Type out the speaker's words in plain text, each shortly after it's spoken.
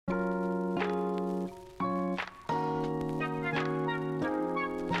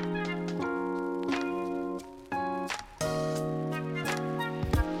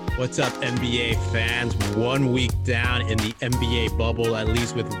What's up, NBA fans? 1 week down in the NBA bubble, at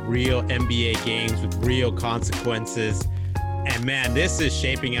least with real NBA games, with real consequences. And man, this is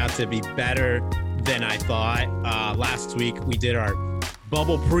shaping out to be better than I thought. Last week, we did our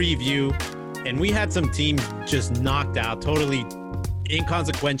bubble preview, and we had some teams just knocked out, totally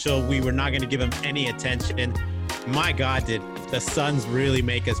inconsequential. We were not going to give them any attention. My God, did the Suns really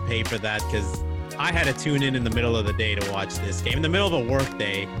make us pay for that? Because I had to tune in the middle of the day to watch this game. In the middle of a work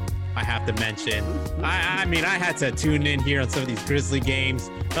day, I have to mention. I mean, I had to tune in here on some of these Grizzly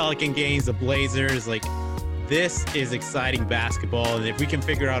games, Pelican games, the Blazers. Like, this is exciting basketball. And if we can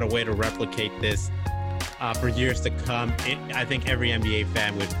figure out a way to replicate this for years to come, I think every NBA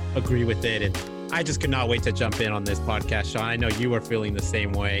fan would agree with it. And I just could not wait to jump in on this podcast, Sean. I know you are feeling the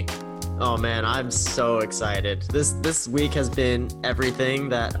same way. Oh man, I'm so excited. This week has been everything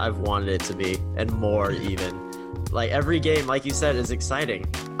that I've wanted it to be, and more even. Like, every game, like you said, is exciting.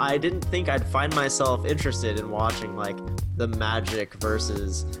 I didn't think I'd find myself interested in watching like the Magic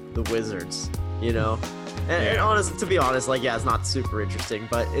versus the Wizards, you know? And honestly, to be honest, like, yeah, it's not super interesting,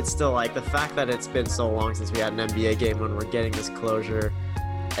 but it's still like the fact that it's been so long since we had an NBA game when we're getting this closure.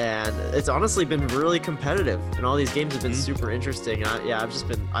 And it's honestly been really competitive, and all these games have been super interesting. And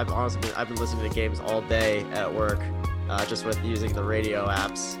I've been listening to games all day at work, just with using the radio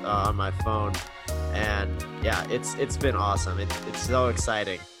apps on my phone. And yeah, it's been awesome. It's so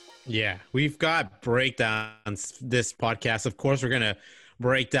exciting. Yeah, we've got breakdowns this podcast. Of course, we're gonna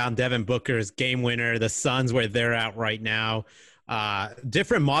break down Devin Booker's game winner, the Suns, where they're at right now.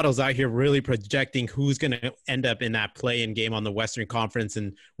 Different models out here really projecting who's going to end up in that play-in game on the Western Conference,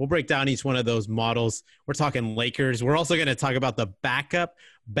 and we'll break down each one of those models. We're talking Lakers. We're also going to talk about the backup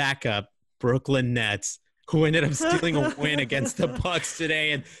Brooklyn Nets, who ended up stealing a win against the Bucks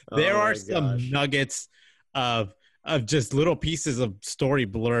today. And there are some nuggets of just little pieces of story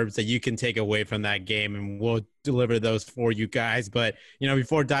blurbs that you can take away from that game, and we'll deliver those for you guys. But, you know,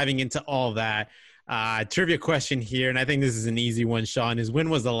 before diving into all that, trivia question here, and I think this is an easy one, Sean, is when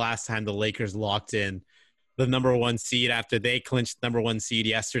was the last time the Lakers locked in the number one seed after they clinched number one seed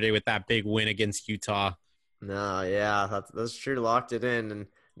yesterday with that big win against Utah? No, yeah, that's true. Locked it in. And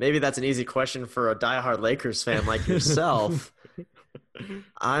maybe that's an easy question for a diehard Lakers fan like yourself.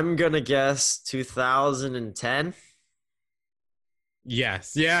 I'm going to guess 2010.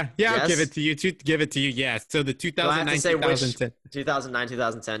 Yes. Yeah. I'll give it to you. Yeah. So the 2009, 2010. 2009,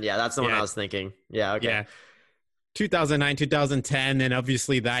 2010. Yeah, that's the one I was thinking. Yeah. Okay. Yeah. 2009, 2010. And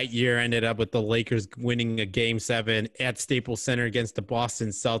obviously that year ended up with the Lakers winning a game 7 at Staples Center against the Boston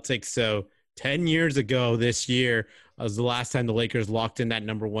Celtics. So 10 years ago this year was the last time the Lakers locked in that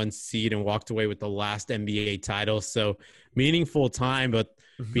number one seed and walked away with the last NBA title. So meaningful time, but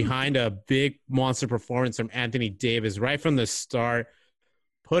behind a big monster performance from Anthony Davis right from the start,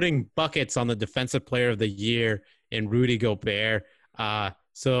 putting buckets on the defensive player of the year in Rudy Gobert.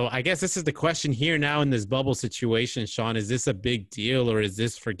 So I guess this is the question here now in this bubble situation, Sean. Is this a big deal, or is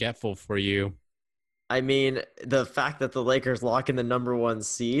this forgetful for you? I mean, the fact that the Lakers lock in the number one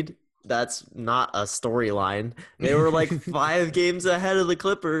seed, that's not a storyline. They were like 5 games ahead of the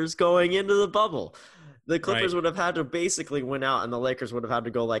Clippers going into the bubble. The Clippers would have had to basically win out, and the Lakers would have had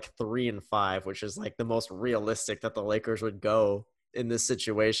to go like 3-5, which is like the most realistic that the Lakers would go in this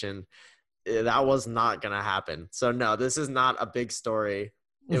situation. That was not going to happen. So no, this is not a big story.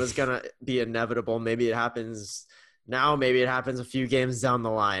 It was going to be inevitable. Maybe it happens now. Maybe it happens a few games down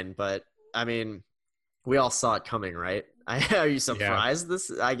the line. But I mean, we all saw it coming, right? Are you surprised?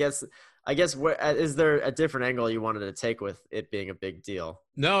 Yeah. I guess is there a different angle you wanted to take with it being a big deal?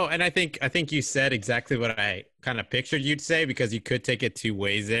 No, and I think you said exactly what I kind of pictured you'd say, because you could take it two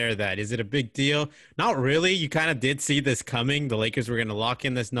ways there. That is it a big deal? Not really. You kind of did see this coming. The Lakers were going to lock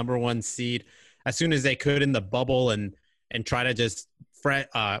in this number one seed as soon as they could in the bubble and try to just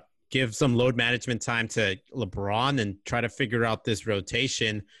give some load management time to LeBron and try to figure out this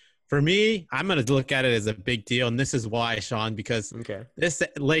rotation. For me, I'm going to look at it as a big deal, and this is why, Sean, because this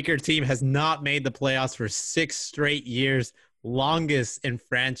Laker team has not made the playoffs for 6 straight years, longest in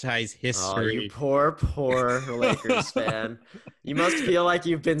franchise history. Oh, you poor Lakers fan. You must feel like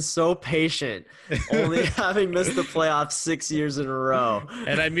you've been so patient, only having missed the playoffs 6 years in a row.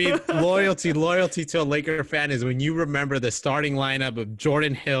 And I mean, loyalty to a Laker fan is when you remember the starting lineup of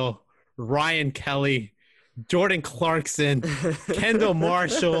Jordan Hill, Ryan Kelly, Jordan Clarkson, Kendall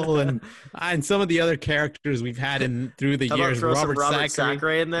Marshall, and some of the other characters we've had in through the How about years. throw some Robert Sacre.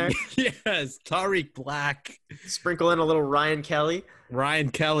 Sacre in there? Yes, Tariq Black. Sprinkle in a little Ryan Kelly. Ryan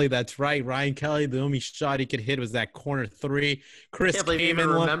Kelly, that's right. Ryan Kelly, the only shot he could hit was that corner three. Chris Can't believe you even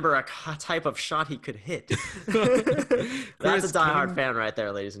remember a type of shot he could hit. That's a diehard fan right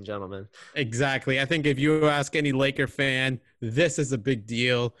there, ladies and gentlemen. Exactly. I think if you ask any Laker fan, this is a big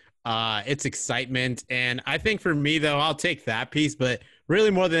deal. It's excitement. And I think for me, though, I'll take that piece. But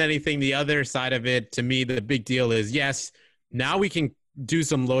really, more than anything, the other side of it, to me, the big deal is, yes, now we can do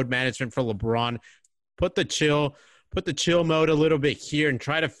some load management for LeBron, put the chill mode a little bit here and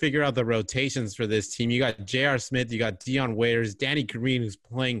try to figure out the rotations for this team. You got J.R. Smith, you got Dion Waiters, Danny Green, who's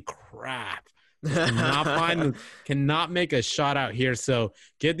playing crap. Cannot make a shot out here. So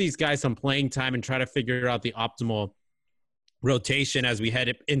give these guys some playing time and try to figure out the optimal rotation as we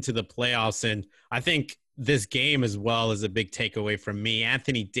head into the playoffs. And I think this game as well is a big takeaway from me.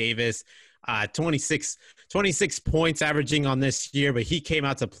 Anthony Davis, 26 points averaging on this year, but he came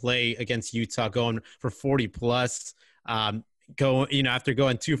out to play against Utah going for 40 plus. After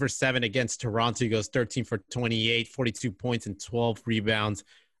going 2 for 7 against Toronto, he goes 13 for 28, 42 points and 12 rebounds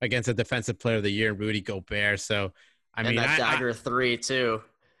against a defensive player of the year, Rudy Gobert. So, that dagger three too.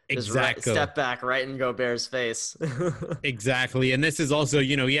 Exactly. Just step back right in Gobert's face. Exactly. And this is also,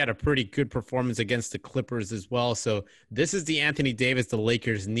 he had a pretty good performance against the Clippers as well. So this is the Anthony Davis the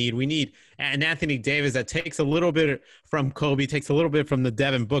Lakers need. We need an Anthony Davis that takes a little bit from Kobe, takes a little bit from the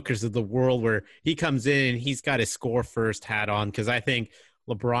Devin Bookers of the world, where he comes in and he's got his score first hat on. Because I think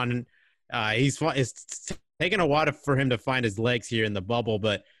LeBron, it's taken a while for him to find his legs here in the bubble,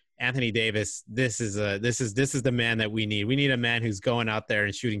 but Anthony Davis, this is the man that we need. We need a man who's going out there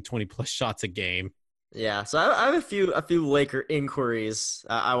and shooting 20 plus shots a game. Yeah, so I have a few Laker inquiries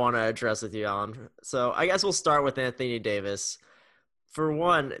I want to address with you, Alan. So I guess we'll start with Anthony Davis. For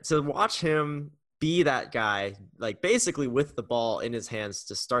one, to watch him be that guy, like basically with the ball in his hands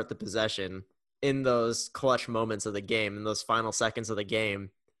to start the possession in those clutch moments of the game, in those final seconds of the game,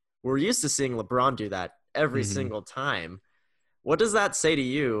 we're used to seeing LeBron do that every single time. What does that say to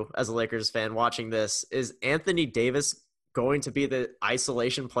you as a Lakers fan watching this? Is Anthony Davis going to be the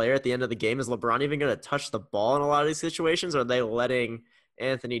isolation player at the end of the game? Is LeBron even going to touch the ball in a lot of these situations? Or are they letting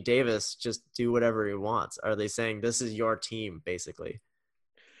Anthony Davis just do whatever he wants? Are they saying this is your team, basically?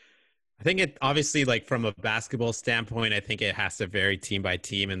 I think it obviously, like from a basketball standpoint, I think it has to vary team by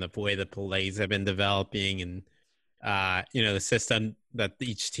team and the way the plays have been developing and the system that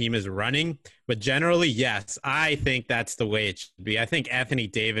each team is running. But generally, yes, I think that's the way it should be. I think Anthony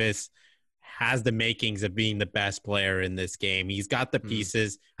Davis has the makings of being the best player in this game. He's got the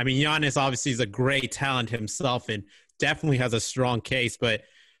pieces. I mean, Giannis obviously is a great talent himself and definitely has a strong case, but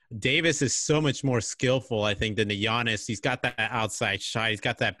Davis is so much more skillful, I think, than the Giannis. He's got that outside shot. He's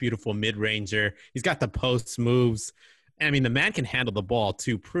got that beautiful mid-ranger. He's got the post moves. I mean, the man can handle the ball,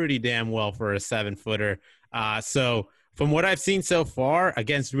 too, pretty damn well for a 7-footer. So from what I've seen so far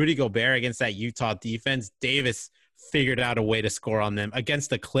against Rudy Gobert, against that Utah defense, Davis figured out a way to score on them. Against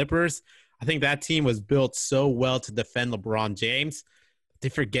the Clippers, I think that team was built so well to defend LeBron James. They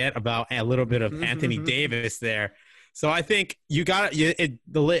forget about a little bit of Anthony Davis there. So I think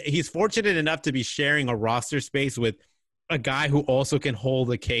he's fortunate enough to be sharing a roster space with a guy who also can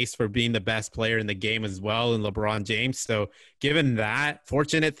hold a case for being the best player in the game as well in LeBron James. So given that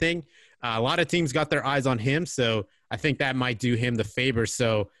fortunate thing, a lot of teams got their eyes on him. So I think that might do him the favor.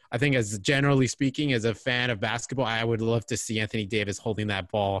 So I think as generally speaking, as a fan of basketball, I would love to see Anthony Davis holding that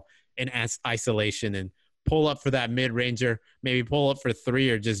ball in isolation and pull up for that mid-ranger, maybe pull up for 3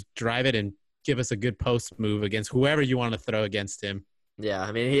 or just drive it and give us a good post move against whoever you want to throw against him. Yeah,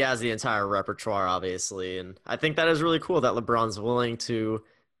 I mean, he has the entire repertoire, obviously. And I think that is really cool that LeBron's willing to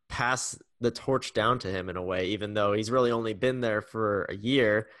pass the torch down to him in a way, even though he's really only been there for a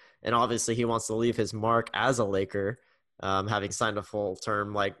year. And obviously he wants to leave his mark as a Laker, having signed a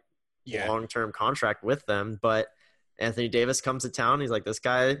full-term, long-term contract with them. But Anthony Davis comes to town. He's like, this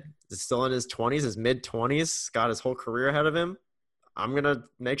guy is still in his 20s, his mid-20s, got his whole career ahead of him. I'm going to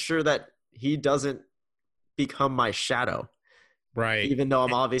make sure that he doesn't become my shadow. Right. Even though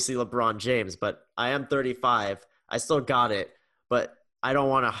I'm obviously LeBron James, but I am 35. I still got it, but I don't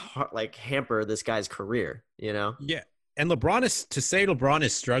want to hamper this guy's career, Yeah. And LeBron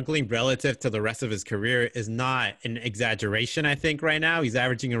is struggling relative to the rest of his career is not an exaggeration. I think right now he's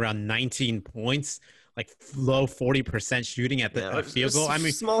averaging around 19 points, like low 40% shooting at the field goal. I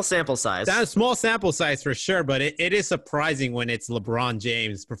mean, small sample size. That's a small sample size for sure, but it is surprising when it's LeBron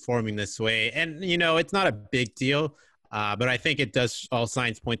James performing this way. And, it's not a big deal. But I think it does all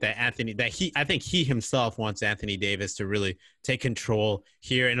signs point that I think he himself wants Anthony Davis to really take control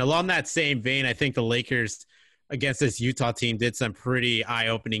here. And along that same vein, I think the Lakers against this Utah team did some pretty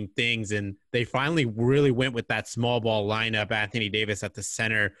eye-opening things, and they finally really went with that small ball lineup, Anthony Davis at the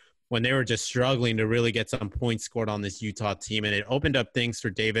center, when they were just struggling to really get some points scored on this Utah team. And it opened up things for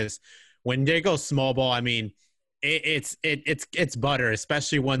Davis. When they go small ball, I mean, it's butter,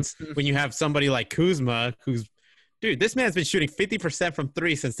 especially when you have somebody like Kuzma, who's, dude, this man's been shooting 50% from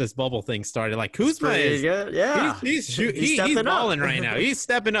three since this bubble thing started. Like, Kuzma is, yeah, he's balling right now. He's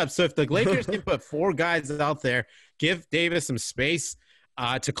stepping up. So if the Lakers can put four guys out there, give Davis some space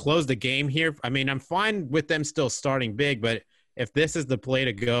to close the game here, I mean, I'm fine with them still starting big, but if this is the play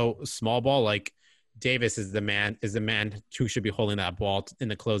to go small ball, like, Davis is the man who should be holding that ball in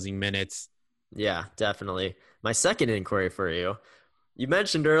the closing minutes. Yeah, definitely. My second inquiry for you, you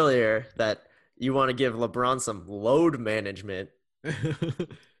mentioned earlier that you want to give LeBron some load management.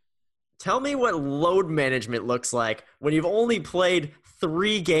 Tell me what load management looks like when you've only played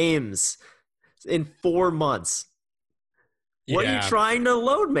 3 games in 4 months. What are you trying to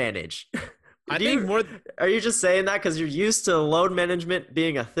load manage? Are you just saying that because you're used to load management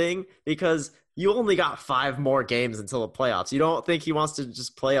being a thing? Because you only got 5 more games until the playoffs. You don't think he wants to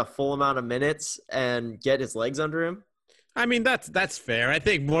just play a full amount of minutes and get his legs under him? I mean, that's fair. I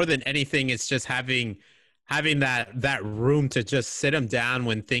think more than anything, it's just having that room to just sit him down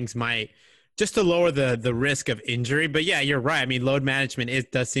when things might, just to lower the risk of injury. But yeah, you're right. I mean, load management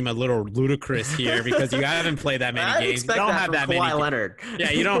does seem a little ludicrous here because you haven't played that many games. You don't have that many. Kawhi Leonard.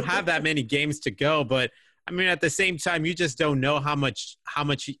 Yeah, you don't have that many games to go. But I mean, at the same time, you just don't know how much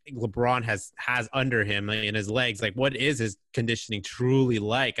LeBron has under him in his legs. Like, what is his conditioning truly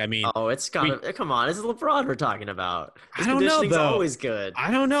like? I mean, come on, it's LeBron we're talking about. His I don't know though. Always good.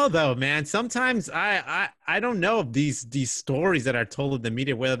 I don't know though, man. Sometimes I don't know if these stories that are told in the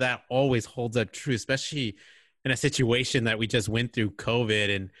media, whether that always holds up true, especially in a situation that we just went through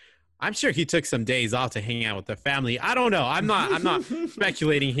COVID. And I'm sure he took some days off to hang out with the family. I don't know. I'm not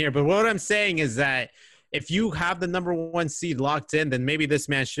speculating here, but what I'm saying is that if you have the number 1 seed locked in, then maybe this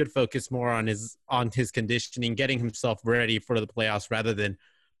man should focus more on his conditioning, getting himself ready for the playoffs rather than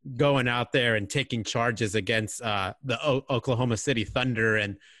going out there and taking charges against the Oklahoma City Thunder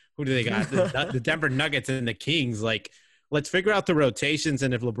and who do they got? the Denver Nuggets and the Kings. Like, let's figure out the rotations,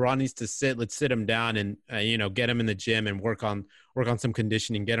 and if LeBron needs to sit, let's sit him down and get him in the gym and work on some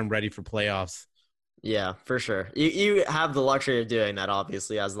conditioning, get him ready for playoffs. Yeah, for sure. You have the luxury of doing that,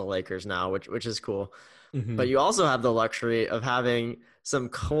 obviously, as the Lakers now, which is cool. Mm-hmm. But you also have the luxury of having some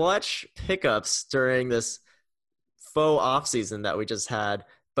clutch pickups during this faux offseason that we just had,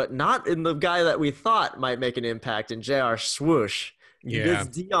 but not in the guy that we thought might make an impact in J.R. Swoosh. Yeah. This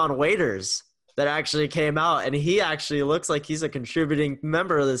Dion Waiters that actually came out, and he actually looks like he's a contributing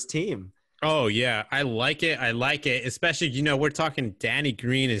member of this team. Oh, yeah. I like it. Especially, we're talking Danny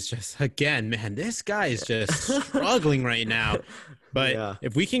Green is just, again, man, this guy is just struggling right now. But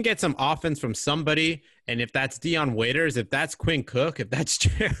if we can get some offense from somebody, and if that's Dion Waiters, if that's Quinn Cook, if that's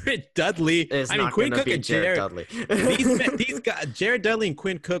Jared Dudley, Quinn Cook and Jared Dudley. these guys, Jared Dudley and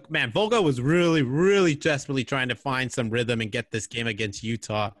Quinn Cook, man, Volga was really, really desperately trying to find some rhythm and get this game against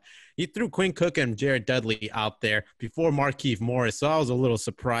Utah. He threw Quinn Cook and Jared Dudley out there before Markieff Morris, so I was a little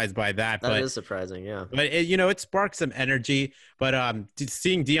surprised by that. That is surprising, yeah. But it sparked some energy. But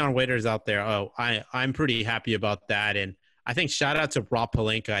seeing Dion Waiters out there, I'm pretty happy about that. And I think shout out to Rob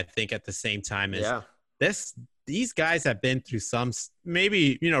Pelinka. I think at the same time these guys have been through some,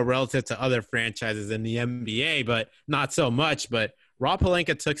 maybe relative to other franchises in the NBA, but not so much. But Rob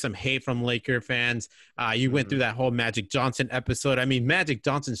Pelinka took some hate from Laker fans. You went through that whole Magic Johnson episode. I mean, Magic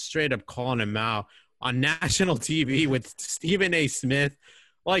Johnson straight up calling him out on national TV with Stephen A. Smith.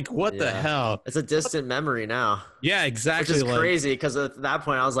 Like, what the hell? It's a distant memory now. Yeah, exactly. Which is crazy because at that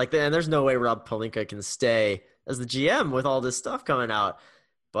point I was like, man, there's no way Rob Pelinka can stay as the GM with all this stuff coming out.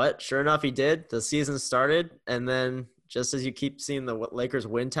 But sure enough, he did. The season started, and then just as you keep seeing the Lakers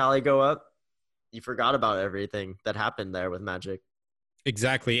win tally go up, you forgot about everything that happened there with Magic.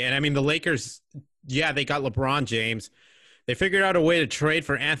 Exactly. And I mean, the Lakers, they got LeBron James. They figured out a way to trade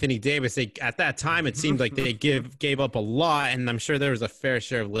for Anthony Davis. At that time, it seemed like they gave up a lot, and I'm sure there was a fair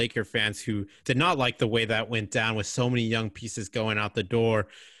share of Laker fans who did not like the way that went down with so many young pieces going out the door.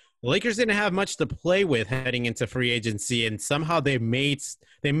 The Lakers didn't have much to play with heading into free agency, and somehow they made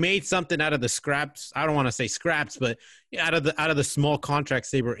something out of the scraps. I don't want to say scraps, but out of the small contracts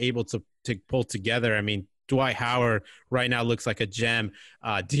they were able to pull together. I mean, Dwight Howard right now looks like a gem.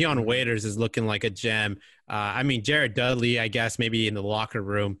 Dion Waiters is looking like a gem. I mean, Jared Dudley, I guess maybe in the locker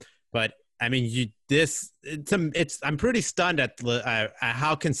room, but I mean, I'm pretty stunned at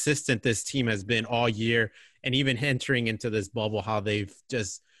how consistent this team has been all year, and even entering into this bubble, how they've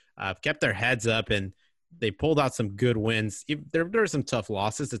just kept their heads up and they pulled out some good wins. There are some tough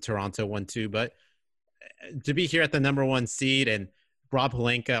losses. The Toronto one too, but to be here at the number one seed and Rob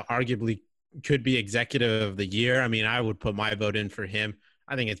Pelinka arguably could be executive of the year. I mean, I would put my vote in for him.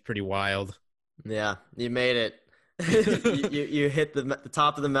 I think it's pretty wild. Yeah, you made it. you hit the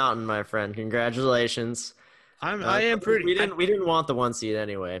top of the mountain, my friend. Congratulations. I am pretty. We didn't want the one seed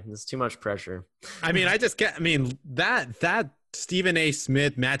anyway. It's too much pressure. I mean, that Stephen A.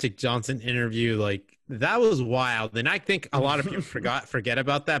 Smith, Magic Johnson interview, like that was wild, and I think a lot of people forget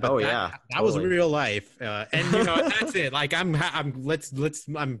about that. But that totally. was real life, and that's it. Like it's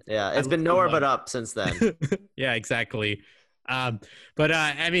been nowhere but up since then. Yeah, exactly. But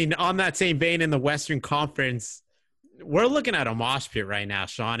I mean, on that same vein, in the Western Conference, we're looking at a mosh pit right now,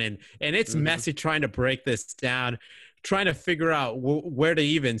 Sean, and it's messy trying to break this down, trying to figure out where to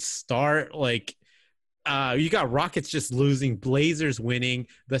even start. Like, you got Rockets just losing, Blazers winning,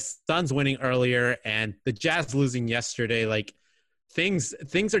 the Suns winning earlier, and the Jazz losing yesterday. Like, things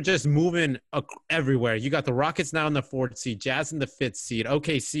are just moving everywhere. You got the Rockets now in the 4th seed, Jazz in the 5th seed,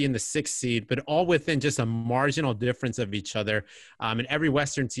 OKC in the 6th seed, but all within just a marginal difference of each other. And every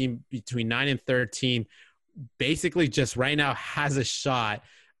Western team between 9 and 13 basically just right now has a shot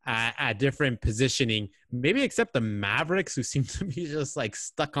at different positioning, maybe except the Mavericks, who seem to be just like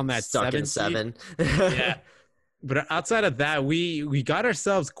stuck on that stuck in 7. Yeah, but outside of that, we got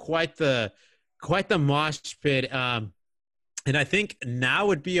ourselves quite the mosh pit. And I think now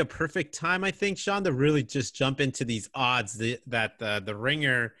would be a perfect time, I think, Sean, to really just jump into these odds that the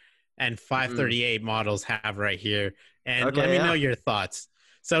Ringer and 538 models have right here, and let me know your thoughts.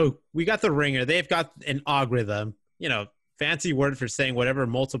 So we got the Ringer. They've got an algorithm, fancy word for saying whatever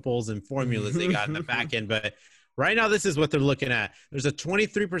multiples and formulas they got in the back end. But right now, this is what they're looking at. There's a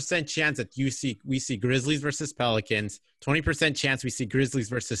 23% chance that we see Grizzlies versus Pelicans, 20% chance we see Grizzlies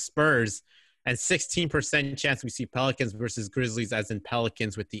versus Spurs, and 16% chance we see Pelicans versus Grizzlies, as in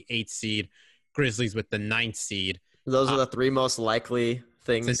Pelicans with the 8th seed, Grizzlies with the 9th seed. Those are the 3 most likely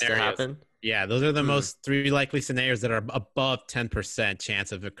things to happen? Yeah, those are the most 3 likely scenarios that are above 10%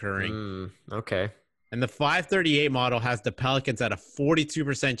 chance of occurring. Okay. And the 538 model has the Pelicans at a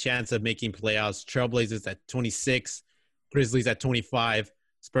 42% chance of making playoffs, Trailblazers at 26, Grizzlies at 25,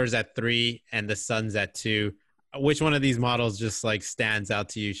 Spurs at 3, and the Suns at 2. Which one of these models just like stands out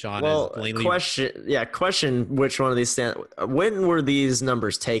to you, Sean? Well, question which one of these when were these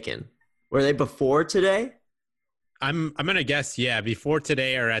numbers taken? Were they before today? I'm gonna guess, before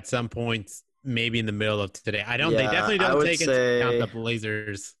today or at some point, maybe in the middle of today. They definitely don't take into account the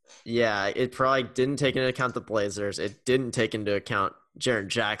Blazers. Yeah, it probably didn't take into account the Blazers. It didn't take into account Jaren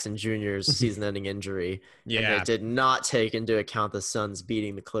Jackson Jr.'s season-ending injury. Yeah, and it did not take into account the Suns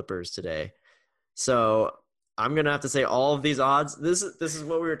beating the Clippers today. So I'm gonna have to say all of these odds. This is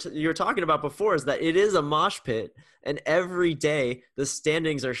what you were talking about before, is that it is a mosh pit, and every day the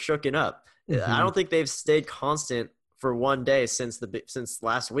standings are shooken up. I don't think they've stayed constant for one day since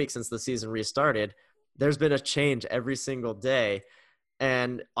last week, since the season restarted. There's been a change every single day,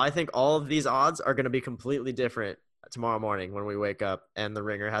 and I think all of these odds are going to be completely different tomorrow morning when we wake up and the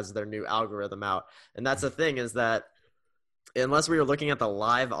Ringer has their new algorithm out. And that's the thing, is that unless we were looking at the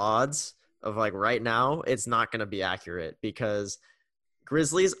live odds of like right now, it's not going to be accurate, because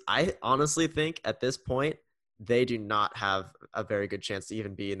Grizzlies, I honestly think at this point, they do not have a very good chance to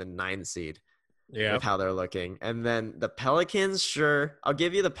even be in the 9th seed with how they're looking. And then the Pelicans, sure, I'll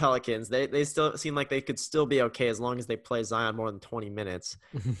give you the Pelicans. They still seem like they could still be okay as long as they play Zion more than 20 minutes.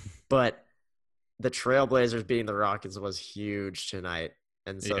 But the Trailblazers beating the Rockets was huge tonight.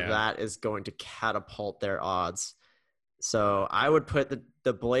 And so that is going to catapult their odds. So I would put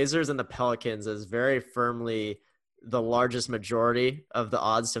the Blazers and the Pelicans as very firmly the largest majority of the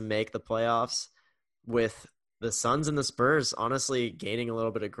odds to make the playoffs, with the Suns and the Spurs honestly gaining a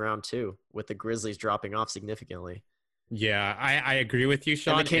little bit of ground too, with the Grizzlies dropping off significantly. Yeah, I agree with you,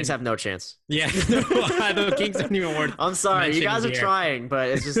 Sean. And the Kings have no chance. Yeah, the Kings don't even worth. I'm sorry, you guys are trying, but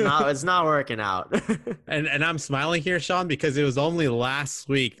it's just not working out. and I'm smiling here, Sean, because it was only last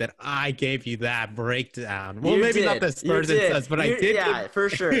week that I gave you that breakdown. Well, maybe not the Spurs and Suns, but I did. Yeah, for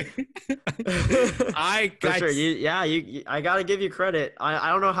sure. I got to give you credit. I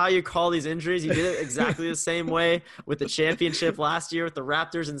don't know how you call these injuries. You did it exactly the same way with the championship last year with the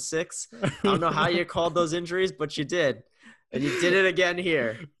Raptors in 6. I don't know how you called those injuries, but you did. And you did it again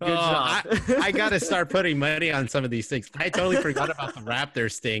here. Oh, Good job. I got to start putting money on some of these things. I totally forgot about the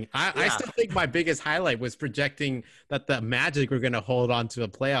Raptors thing. I Yeah. still think my biggest highlight was projecting that the Magic were going to hold on to a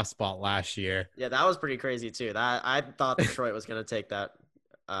playoff spot last year. Yeah, that was pretty crazy too. That I thought Detroit was going to take that.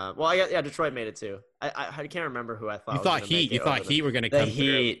 Well, yeah, Detroit made it too. I can't remember who I You thought was thought going to make Heat, you it thought over them. Heat were going to The come through.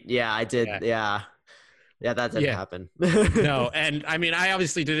 Heat. Yeah, I did. Yeah. Yeah. Yeah, that didn't Yeah. happen. No, and I mean, I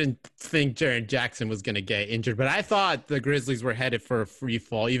obviously didn't think Jaren Jackson was going to get injured, but I thought the Grizzlies were headed for a free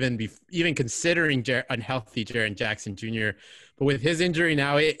fall, even considering unhealthy Jaren Jackson Jr. But with his injury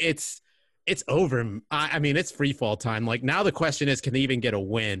now, it's over. I mean, it's free fall time. Like now, the question is, can they even get a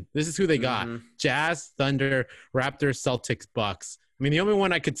win? This is who they got: Jazz, Thunder, Raptors, Celtics, Bucks. I mean, the only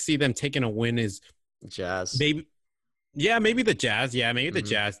one I could see them taking a win is Jazz. maybe. Yeah, maybe the Jazz. Yeah, maybe the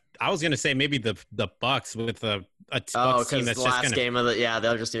Jazz. I was gonna say maybe the Bucks with a Bucks team that's the just last gonna. game of the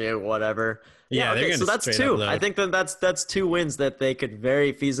they'll just do whatever. Yeah, they're Okay, gonna so that's straight two. up load. I think that's two wins that they could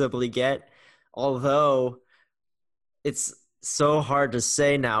very feasibly get. Although it's so hard to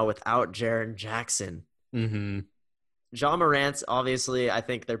say now without Jaren Jackson. Mm-hmm. John Morant's obviously, I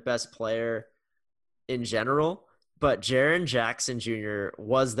think, their best player in general, but Jaren Jackson Jr.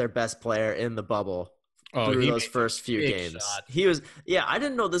 was their best player in the bubble through those first few games. Shots. He was, I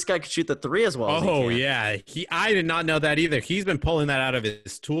didn't know this guy could shoot the three as well. Oh yeah, I did not know that either. He's been pulling that out of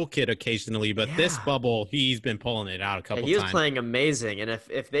his toolkit occasionally, but this bubble, he's been pulling it out a couple times. He was playing amazing, and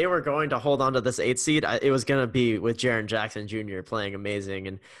if they were going to hold on to this 8 seed, it was going to be with Jaren Jackson Jr. playing amazing.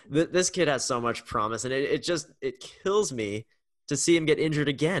 And this kid has so much promise, and it kills me to see him get injured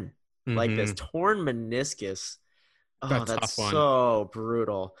again, like this torn meniscus. Oh, that's so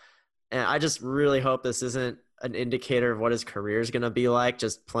brutal. And I just really hope this isn't an indicator of what his career is going to be like,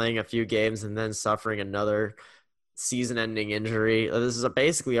 just playing a few games and then suffering another season-ending injury. This is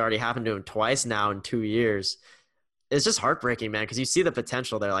basically already happened to him twice now in 2 years. It's just heartbreaking, man, because you see the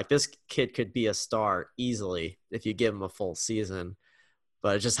potential there. Like, this kid could be a star easily if you give him a full season,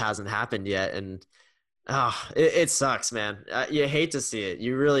 but it just hasn't happened yet. And it sucks, man. You hate to see it.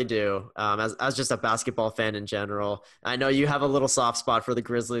 You really do. As just a basketball fan in general, I know you have a little soft spot for the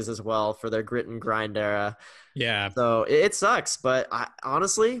Grizzlies as well, for their grit and grind era. Yeah. So it sucks, but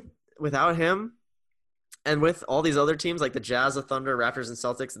honestly, without him and with all these other teams like the Jazz, the Thunder, Raptors, and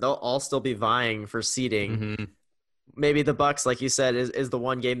Celtics, they'll all still be vying for seeding. Maybe the Bucks, like you said, is the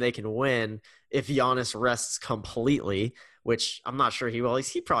one game they can win if Giannis rests completely, which I'm not sure he will.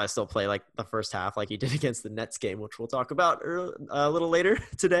 He probably still play like the first half like he did against the Nets game, which we'll talk about a little later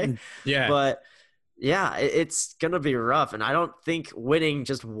today. Yeah. But yeah, it's going to be rough. And I don't think winning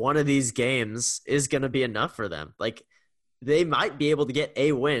just one of these games is going to be enough for them. Like, they might be able to get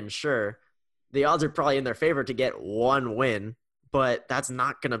a win, sure. The odds are probably in their favor to get one win, but that's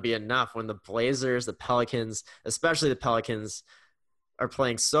not going to be enough when the Blazers, the Pelicans, especially the Pelicans, are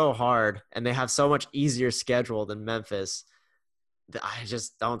playing so hard and they have so much easier schedule than Memphis. I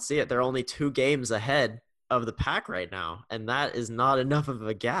just don't see it. They're only 2 games ahead of the pack right now, and that is not enough of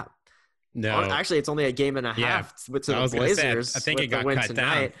a gap. No, actually, it's only a game and a half to the Blazers. I think it got win cut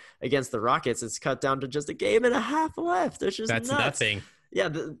tonight down against the Rockets. It's cut down to just a game and a half left. It's just that's nuts. nothing. Yeah,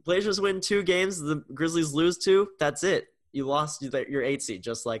 the Blazers win 2 games. The Grizzlies lose 2. That's it. You lost your 8 seed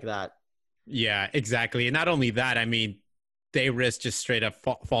just like that. Yeah, exactly. And not only that, I mean, they risk just straight up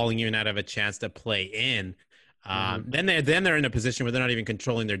falling even out of a chance to play in. Then they're in a position where they're not even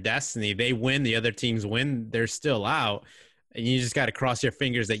controlling their destiny. They win, the other teams win, they're still out. And you just got to cross your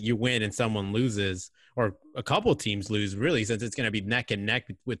fingers that you win and someone loses, or a couple teams lose, really, since it's going to be neck and neck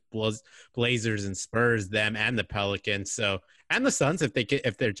with Blazers and Spurs, them and the Pelicans. So, and the Suns,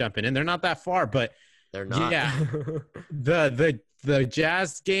 if they're jumping in, they're not that far, but they're not. Yeah, the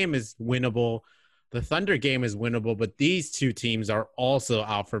Jazz game is winnable. The Thunder game is winnable, but these two teams are also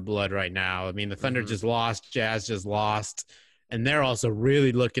out for blood right now. I mean, the Thunder just lost, Jazz just lost, and they're also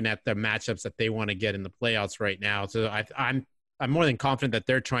really looking at the matchups that they want to get in the playoffs right now. So I'm more than confident that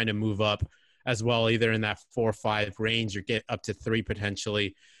they're trying to move up as well, either in that 4 or 5 range or get up to 3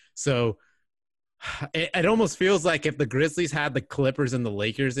 potentially. So it almost feels like if the Grizzlies had the Clippers and the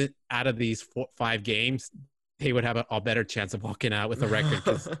Lakers out of these 5 games, they would have a better chance of walking out with a record.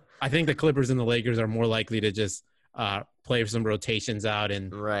 Because I think the Clippers and the Lakers are more likely to just play some rotations out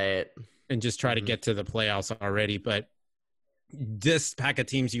and just try to get to the playoffs already. But this pack of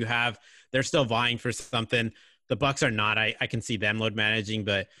teams you have, they're still vying for something. The Bucks are not. I can see them load managing,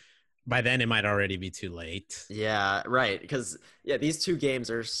 but by then it might already be too late. Yeah, right. Because these 2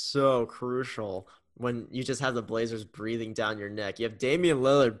 games are so crucial when you just have the Blazers breathing down your neck. You have Damian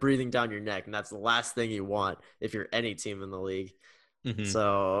Lillard breathing down your neck, and that's the last thing you want if you're any team in the league.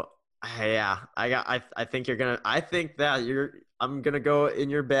 So Yeah, I think you're gonna. I think that you're. I'm gonna go in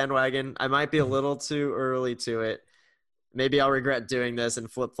your bandwagon. I might be a little too early to it. Maybe I'll regret doing this and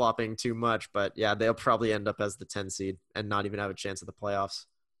flip flopping too much. But yeah, they'll probably end up as the 10 seed and not even have a chance at the playoffs.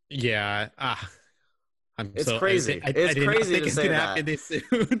 Yeah. It's crazy. I It's did not crazy think to it's say gonna that. happen this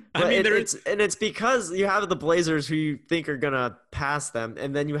soon. I But mean, it's because you have the Blazers who you think are gonna pass them,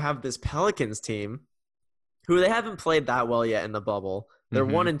 and then you have this Pelicans team who they haven't played that well yet in the bubble. They're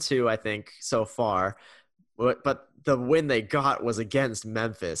Mhm. 1-2, I think, so far. But the win they got was against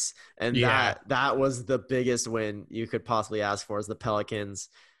Memphis, and Yeah. that was the biggest win you could possibly ask for. Is the Pelicans,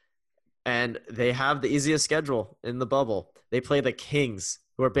 and they have the easiest schedule in the bubble. They play the Kings,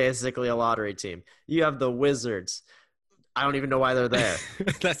 who are basically a lottery team. You have the Wizards. I don't even know why they're there.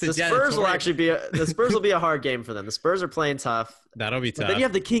 That's a The Spurs will janitorial. actually be the Spurs will be a hard game for them. The Spurs are playing tough. That'll be But then tough. you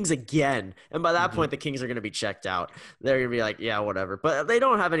have the Kings again. And by that Mhm. point, the Kings are going to be checked out. They're going to be like, yeah, whatever. But they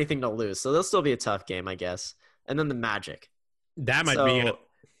don't have anything to lose. So they'll still be a tough game, I guess. And then the Magic. That might be a So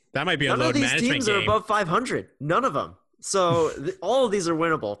that might be a none of load these management teams are game. above 500. None of them. So all of these are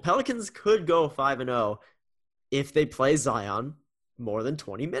winnable. Pelicans could go 5-0 if they play Zion more than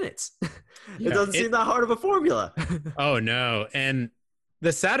 20 minutes. It Yeah, doesn't seem that hard of a formula. oh no. And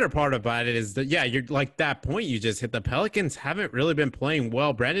the sadder part about it is that yeah, you're like that point you just hit. The Pelicans haven't really been playing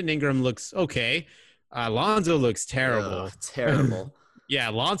well. Brandon Ingram looks okay. Lonzo looks terrible. Ugh, terrible. Yeah,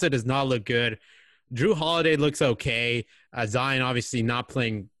 Lonzo does not look good. Drew Holiday looks okay. Zion obviously not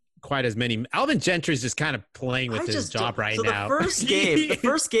playing quite as many. Alvin Gentry's just kind of playing with I his just job right so now. the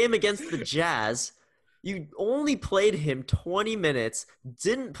first game against the Jazz, you only played him 20 minutes,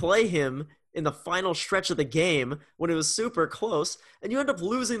 didn't play him in the final stretch of the game when it was super close, and you end up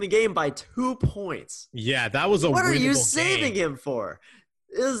losing the game by 2 points. Yeah, that was a What are you winnable saving game. him for?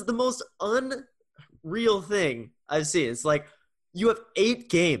 It is the most unreal thing I've seen. It's like you have 8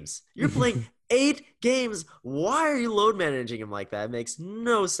 games. You're playing 8 games. Why are you load managing him like that? It makes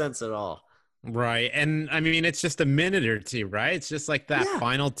no sense at all. Right. And I mean, it's just a minute or two, right? It's just like that Yeah.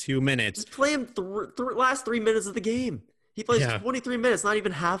 final 2 minutes. Just play him last 3 minutes of the game. He plays Yeah. 23 minutes, not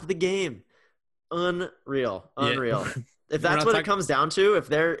even half the game. Unreal. Yeah. If We're that's not what it talking- comes down to, if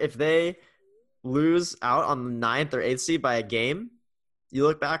they lose out on the 9th or 8th seed by a game, you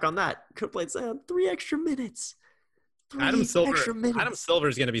look back on that. Could have played 3 extra minutes. Adam Silver. Extra minutes. Adam Silver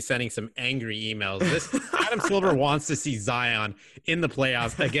is going to be sending some angry emails. Adam Silver wants to see Zion in the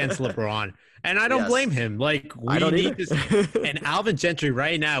playoffs against LeBron, and I don't Yes. blame him. Like we I don't need either. to. And Alvin Gentry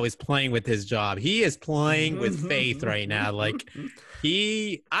right now is playing with his job. He is playing with faith right now. Like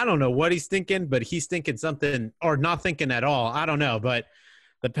I don't know what he's thinking, but he's thinking something or not thinking at all. I don't know, but.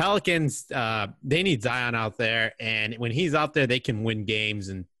 The Pelicans, they need Zion out there, and when he's out there, they can win games.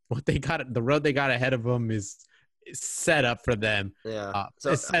 And what they got, the road they got ahead of them is set up for them. Yeah.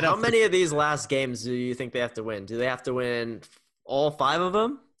 So it's set how up for- many of these last games do you think they have to win? Do they have to win all 5 of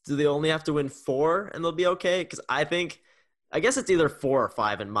them? Do they only have to win 4 and they'll be okay? Because I guess it's either 4 or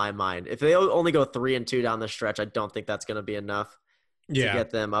 5 in my mind. If they only go 3-2 down the stretch, I don't think that's going to be enough to get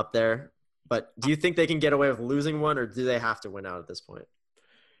them up there. But do you think they can get away with losing one, or do they have to win out at this point?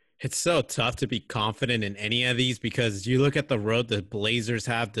 It's so tough to be confident in any of these because you look at the road the Blazers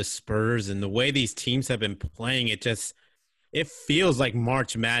have, the Spurs, and the way these teams have been playing, it feels like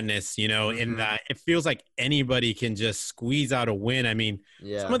March Madness, in that it feels like anybody can just squeeze out a win. I mean,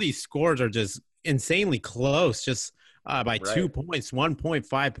 some of these scores are just insanely close, just by 2 points,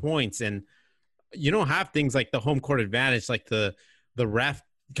 1.5 points. And you don't have things like the home court advantage, like the ref,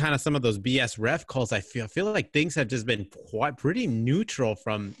 kind of some of those BS ref calls. I feel like things have just been pretty neutral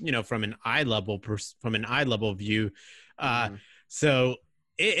from an eye level view. So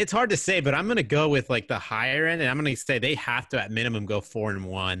it's hard to say, but I'm going to go with like the higher end, and I'm going to say they have to at minimum go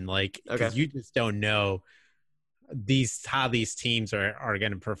 4-1, like because you just don't know how these teams are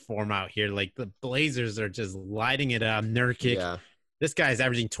going to perform out here. Like the Blazers are just lighting it up. Nurkic, this guy's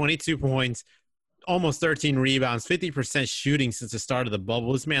averaging 22 points, almost 13 rebounds, 50% shooting since the start of the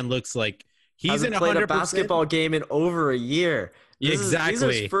bubble. This man looks like he's in 100%. Played a basketball game in over a year. These are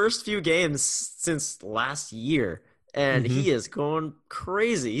his first few games since last year, and he is going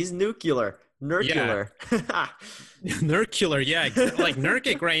crazy. He's nuclear. Nurkular. Nurkular, yeah. Like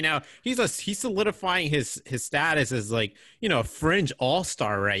Nurkic right now, he's solidifying his status as like, a fringe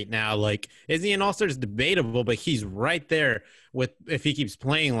all-star right now. Like, is he an all-star? Is debatable, but he's right there with if he keeps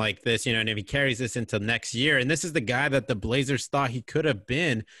playing like this, and if he carries this into next year. And this is the guy that the Blazers thought he could have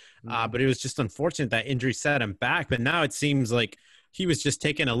been, but it was just unfortunate that injury set him back. But now it seems like he was just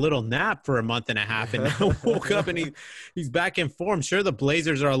taking a little nap for a month and a half and now woke up and he's back in form. Sure, the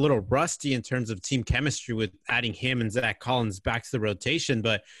Blazers are a little rusty in terms of team chemistry with adding him and Zach Collins back to the rotation,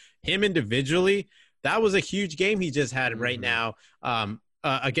 but him individually, that was a huge game he just had right Mhm. now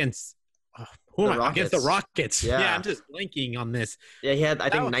against who The am I? Against the Rockets. Rockets. Yeah, I'm Yeah. just blinking on this. Yeah, he had I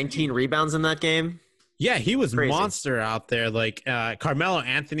That think was 19 huge. rebounds in that game. Yeah, he was Crazy. monster out there. Like Carmelo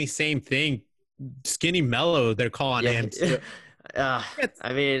Anthony, same thing. Skinny Mellow, they're calling Yeah. him too. Uh, He had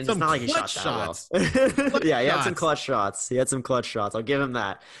I mean, it's some not like he clutch shot that well. shots. Clutch Yeah, he had some shots. clutch shots. He had some clutch shots. I'll give him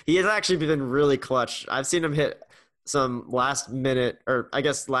that. He has actually been really clutch. I've seen him hit some last minute, or I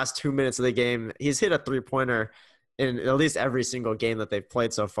guess last 2 minutes of the game. He's hit a three-pointer in at least every single game that they've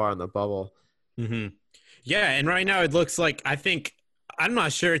played so far in the bubble. Hmm. Yeah, and right now it looks like I'm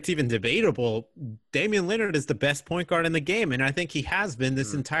not sure it's even debatable. Damian Lillard is the best point guard in the game, and I think he has been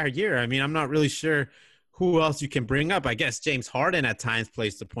this Mhm. entire year. I mean, I'm not really sure who else you can bring up. I guess James Harden at times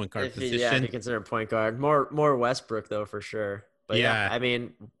plays the point guard If you position. consider him point guard, more Westbrook though for sure. But yeah, Yeah, I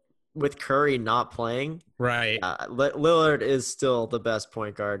mean, with Curry not playing, right. yeah, Lillard is still the best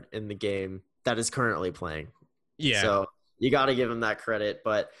point guard in the game that is currently playing. Yeah. So you got to give him that credit.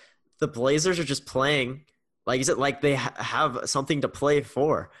 But the Blazers are just playing, like you said, like they have something to play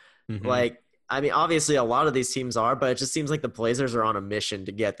for. Hmm. Like, I mean, obviously a lot of these teams are, but it just seems like the Blazers are on a mission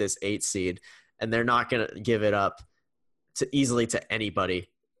to get this 8 seed, and they're not going to give it up to easily to anybody.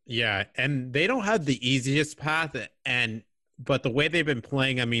 Yeah, and they don't have the easiest path, and but the way they've been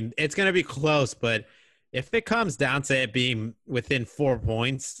playing, I mean, it's going to be close. But if it comes down to it being within 4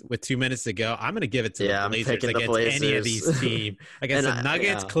 points with 2 minutes to go, I'm going to give it to the Yeah, I'm Blazers picking the against any of Blazers. these teams, against And the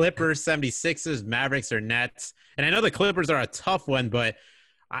Nuggets, yeah, Clippers, 76ers, Mavericks, or Nets. And I know the Clippers are a tough one, but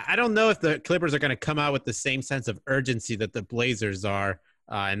I don't know if the Clippers are going to come out with the same sense of urgency that the Blazers are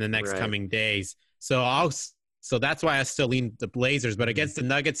in the next right. coming days. So that's why I still lean the Blazers. But against the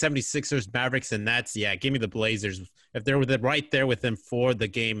Nuggets, 76ers, Mavericks, and Nets, yeah, give me the Blazers. If they're right there with them for the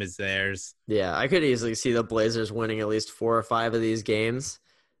game is theirs. Yeah, I could easily see the Blazers winning at least 4 or 5 of these games.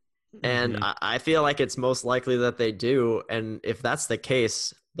 And Hmm. I feel like it's most likely that they do. And if that's the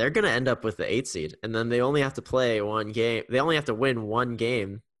case, they're going to end up with the 8 seed. And then they only have to play one game. They only have to win one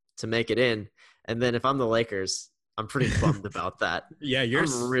game to make it in. And then if I'm the Lakers, I'm pretty bummed about that. Yeah,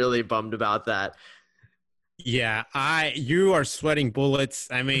 I'm really bummed about that. yeah, you are sweating bullets.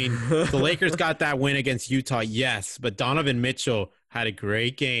 I mean, the Lakers got that win against Utah, yes, but Donovan Mitchell had a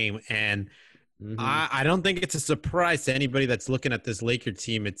great game, and Hmm. I don't think it's a surprise to anybody that's looking at this Laker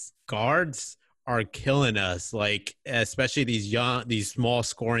team. Its guards are killing us, like especially these small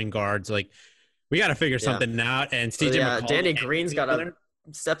scoring guards. Like we got to figure Yeah. something out. And Well, CJ yeah, McCollum Danny and Green's got Damian to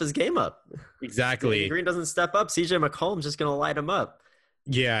Lillard, step his game up. Danny exactly. Green doesn't step up. CJ McCollum's just going to light him up.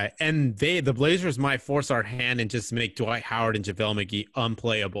 Yeah, and the Blazers might force our hand and just make Dwight Howard and JaVale McGee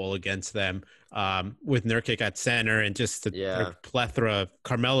unplayable against them with Nurkic at center and just their Yeah. plethora of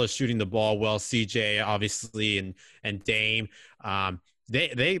Carmelo shooting the ball well, CJ obviously and Dame.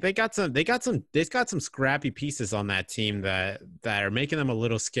 They got some scrappy pieces on that team that are making them a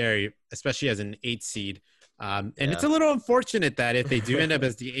little scary, especially as an 8 seed. And it's Yeah. a little unfortunate that if they do end up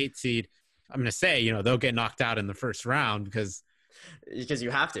as the 8 seed, I'm going to say they'll get knocked out in the first round because. Because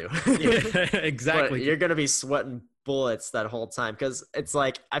you have to. Yeah, But exactly. you're gonna be sweating bullets that whole time. Because it's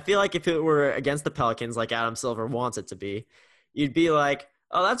like I feel like if it were against the Pelicans, like Adam Silver wants it to be, you'd be like,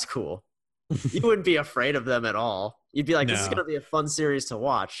 "Oh, that's cool." You wouldn't be afraid of them at all. You'd be like, "This is No. gonna be a fun series to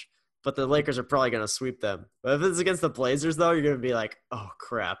watch." But the Lakers are probably gonna sweep them. But if it's against the Blazers, though, you're gonna be like, "Oh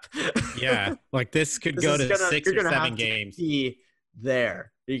crap." Yeah. Like this could This go is to gonna six You're or gonna seven have to games. be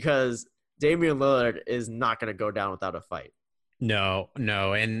there because Damian Lillard is not gonna go down without a fight. No,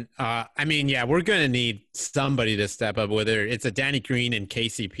 no. And I mean, yeah, we're gonna need somebody to step up, whether it's a Danny Green and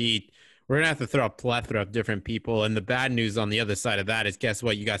KCP. We're gonna have to throw a plethora of different people. And the bad news on the other side of that is guess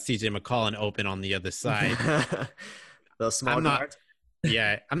what? You got CJ McCollum open on the other side. Those small I'm not guards.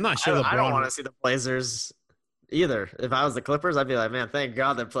 I'm not sure I don't want LeBron. to see the Blazers either. If I was the Clippers, I'd be like, man, thank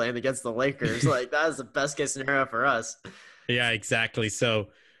God they're playing against the Lakers. Like that is the best case scenario for us. Yeah, exactly. So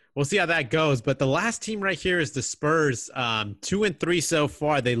we'll see how that goes. But the last team right here is the Spurs. 2-3 so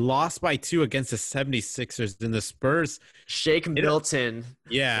far. They lost by 2 against the 76ers. And the Spurs, Shake it, Milton,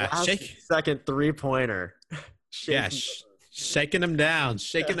 yeah, last second 3-pointer. yeah, Shake. shaking them down,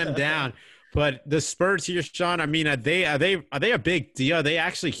 shaking them down. But the Spurs here, Sean. I mean, are they a big deal? Are they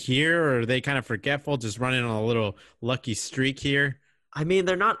actually here, or are they kind of forgetful, just running on a little lucky streak here? I mean,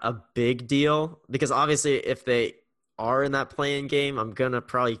 they're not a big deal because obviously, if they are in that playing game, I'm gonna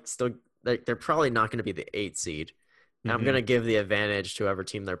probably still. They're probably not going to be the 8 seed. And I'm Hmm. gonna give the advantage to whoever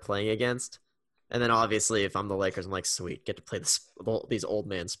team they're playing against. And then obviously, if I'm the Lakers, I'm like, sweet, get to play these old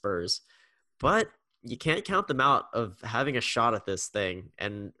man Spurs. But you can't count them out of having a shot at this thing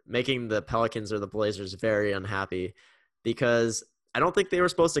and making the Pelicans or the Blazers very unhappy because I don't think they were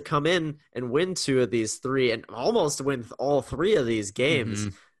supposed to come in and win 2 of these 3 and almost win all 3 of these games.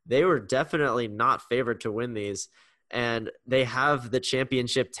 Mhm. They were definitely not favored to win these. And they have the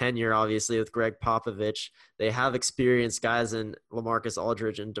championship tenure, obviously, with Greg Popovich. They have experienced guys in LaMarcus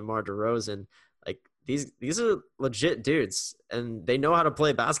Aldridge and DeMar DeRozan. Like these are legit dudes, and they know how to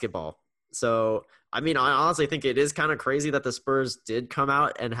play basketball. So, I mean, I honestly think it is kind of crazy that the Spurs did come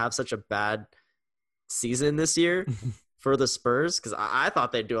out and have such a bad season this year for the Spurs, because I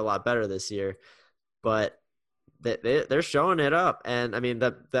thought they'd do a lot better this year. But they're showing it up. And I mean,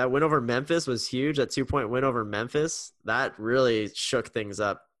 that win over Memphis was huge. That 2-point win over Memphis, that really shook things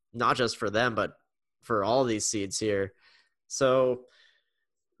up, not just for them, but for all these seeds here. So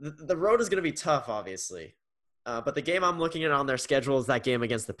the road is going to be tough, obviously. But the game I'm looking at on their schedule is that game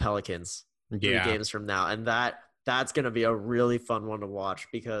against the Pelicans 3 games from now. And that's going to be a really fun one to watch,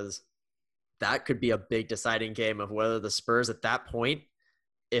 because that could be a big deciding game of whether the Spurs at that point,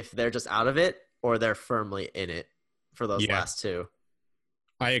 if they're just out of it or they're firmly in it for those last 2.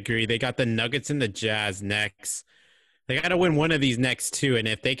 I agree. They got the Nuggets and the Jazz next. They got to win one of these next 2. And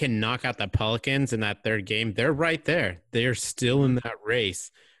if they can knock out the Pelicans in that third game, they're right there. They're still in that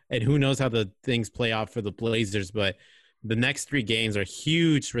race. And who knows how the things play out for the Blazers. But the next 3 games are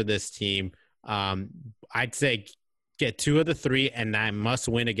huge for this team. I'd say get 2 of the 3, and I must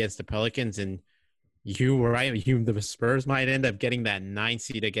win against the Pelicans. And you were right. The Spurs might end up getting that 9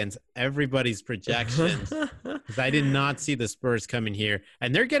 seed against everybody's projections, because I did not see the Spurs coming here,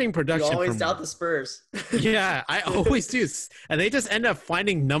 and they're getting production. You always doubt the Spurs. Yeah, I always do, and they just end up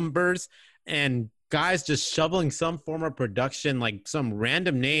finding numbers and guys just shoveling some form of production, like some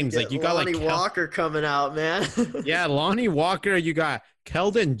random names. Like you got Lonnie like Walker coming out, man. Yeah, Lonnie Walker. You got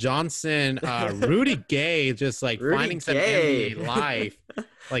Keldon Johnson, Rudy Gay, just like finding some NBA life.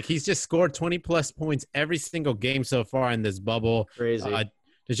 Like he's just scored 20+ points every single game so far in this bubble. Crazy.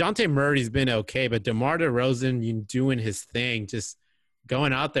 DeJounte Murray's been okay, but DeMar DeRozan doing his thing, just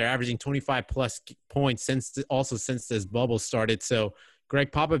going out there, averaging 25+ points since this bubble started. So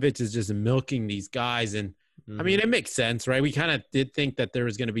Greg Popovich is just milking these guys. And I mean, it makes sense, right? We kind of did think that there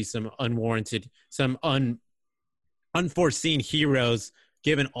was going to be some unwarranted, unforeseen heroes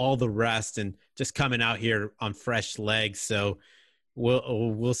given all the rest and just coming out here on fresh legs. So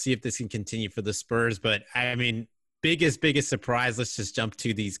we'll see if this can continue for the Spurs. But I mean, biggest surprise. Let's just jump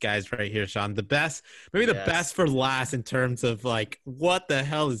to these guys right here, Sean. The best for last in terms of like what the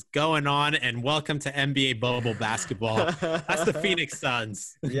hell is going on. And welcome to NBA bubble basketball. That's the Phoenix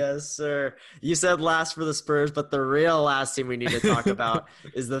Suns. Yes, sir. You said last for the Spurs, but the real last team we need to talk about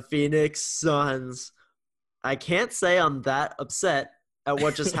is the Phoenix Suns. I can't say I'm that upset at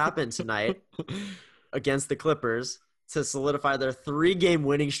what just happened tonight against the Clippers to solidify their 3-game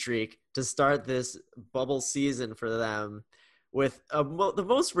winning streak to start this bubble season for them with the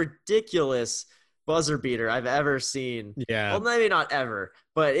most ridiculous buzzer beater I've ever seen. Yeah. Well, maybe not ever,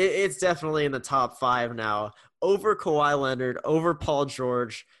 but it's definitely in the top 5 now. Over Kawhi Leonard, over Paul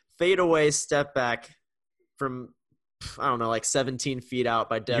George, fadeaway step back from, I don't know, like 17 feet out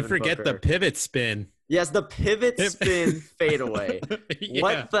by Devin Booker. You forget the pivot spin. Yes, the pivot spin fadeaway. Yeah.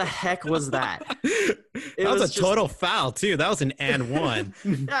 What the heck was that? That was a total foul, too. That was an and one.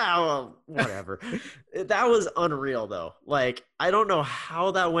 Yeah, well, whatever. That was unreal, though. Like, I don't know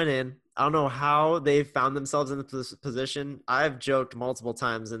how that went in. I don't know how they found themselves in this position. I've joked multiple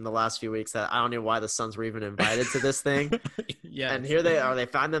times in the last few weeks that I don't know why the Suns were even invited to this thing. Yeah. And here they are. They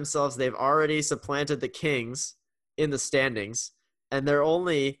find themselves. They've already supplanted the Kings in the standings, and they're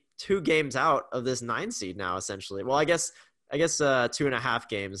only 2 games out of this 9 seed now, essentially. Well, I guess 2.5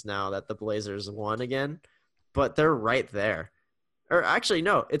 games now that the Blazers won again, but they're right there. Or actually,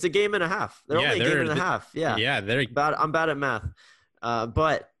 no, it's a game and a half. They're only a game and a half. Yeah. Yeah. I'm bad at math.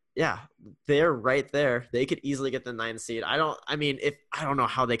 But yeah, they're right there. They could easily get the 9 seed. I don't know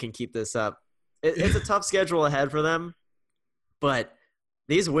how they can keep this up. It's a tough schedule ahead for them, but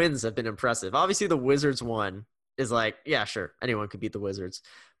these wins have been impressive. Obviously, the Wizards one is like, yeah, sure, anyone could beat the Wizards.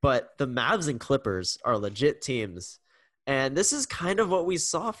 But the Mavs and Clippers are legit teams. And this is kind of what we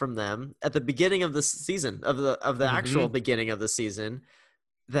saw from them at the beginning of the season, of the actual beginning of the season,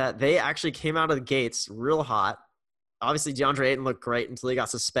 that they actually came out of the gates real hot. Obviously, DeAndre Ayton looked great until he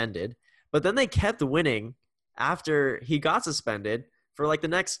got suspended. But then they kept winning after he got suspended for like the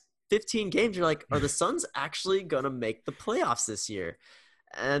next 15 games. You're like, are the Suns actually going to make the playoffs this year?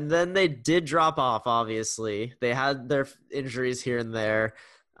 And then they did drop off, obviously. They had their injuries here and there.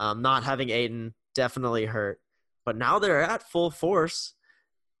 Not having Ayton definitely hurt. But now they're at full force,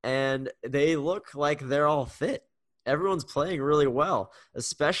 and they look like they're all fit. Everyone's playing really well,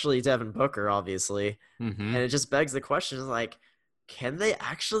 especially Devin Booker, obviously. And it just begs the question, like, can they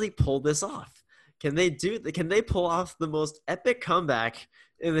actually pull this off? Can they pull off the most epic comeback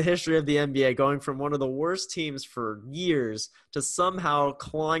in the history of the NBA, going from one of the worst teams for years to somehow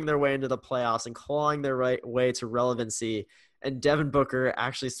clawing their way into the playoffs and clawing their way to relevancy, and Devin Booker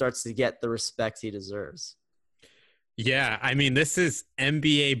actually starts to get the respect he deserves? Yeah, I mean, this is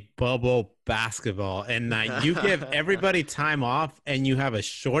NBA bubble basketball, and you give everybody time off, and you have a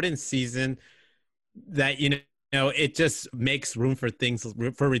shortened season that, it just makes room for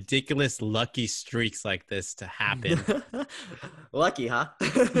for ridiculous lucky streaks like this to happen. Lucky, huh?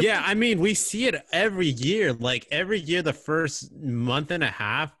 Yeah, I mean, we see it every year. Like every year, the first month and a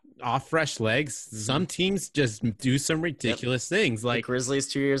half, off fresh legs, some teams just do some ridiculous things. Like the Grizzlies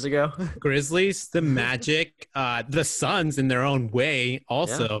 2 years ago. Grizzlies, the Magic, the Suns in their own way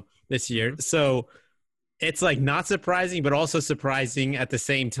also this year. So it's like not surprising, but also surprising at the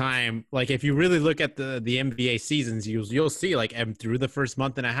same time. Like if you really look at the NBA seasons, you'll see like through the first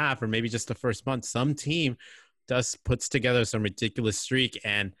month and a half, or maybe just the first month, some team puts together some ridiculous streak.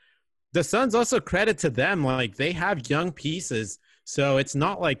 And the Suns, also credit to them, like they have young pieces, so it's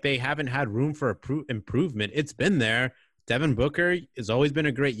not like they haven't had room for improvement. It's been there. Devin Booker has always been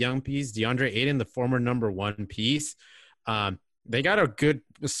a great young piece. DeAndre Ayton, the former #1 piece. They got a good,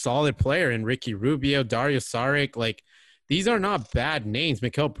 solid player in Ricky Rubio, Dario Saric. Like, these are not bad names.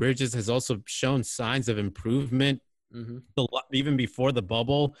 Mikal Bridges has also shown signs of improvement even before the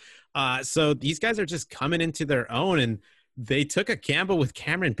bubble. So these guys are just coming into their own, and they took a gamble with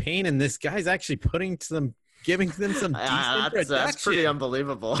Cameron Payne, and this guy's actually giving them some decent production. That's pretty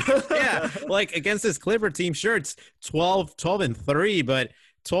unbelievable. Yeah, like against this Clipper team, sure, it's 12-3, but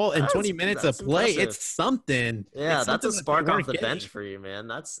 12 and 20 minutes of play, impressive. It's something. Yeah, it's that's a spark off the bench for you, man.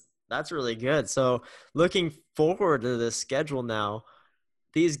 That's really good. So looking forward to this schedule now,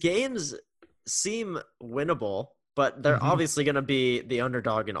 these games seem winnable, but they're obviously going to be the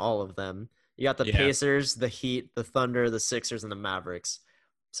underdog in all of them. You got the Pacers, the Heat, the Thunder, the Sixers, and the Mavericks.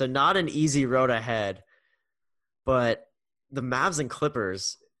 So not an easy road ahead, but the Mavs and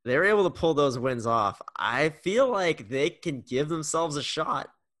Clippers, they're able to pull those wins off. I feel like they can give themselves a shot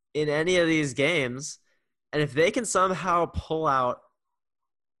in any of these games. And if they can somehow pull out,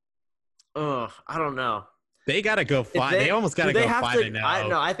 I don't know. They got to go 5. They almost got to go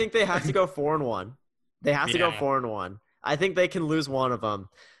 5-0. I think they have to go 4-1. They have to go 4-1. I think they can lose one of them.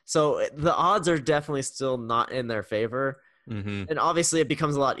 So the odds are definitely still not in their favor. And obviously it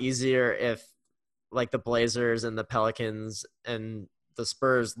becomes a lot easier if like the Blazers and the Pelicans and the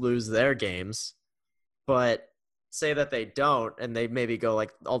Spurs lose their games. But say that they don't, and they maybe go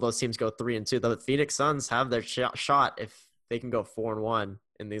like all those teams go 3-2. The Phoenix Suns have their shot if they can go 4-1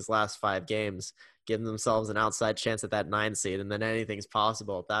 in these last 5 games, giving themselves an outside chance at that 9 seed, and then anything's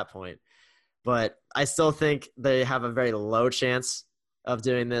possible at that point. But I still think they have a very low chance of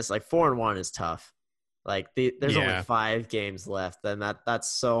doing this. Like 4-1 is tough. Like there's only 5 games left, and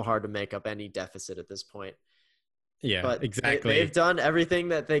that's so hard to make up any deficit at this point. Yeah, but exactly. They've done everything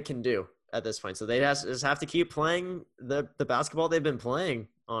that they can do at this point, so they just have to keep playing the basketball they've been playing,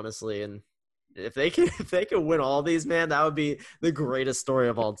 honestly. And if they can win all these, man, that would be the greatest story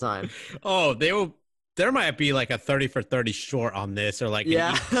of all time. Oh, there might be like a 30 for 30 short on this, or like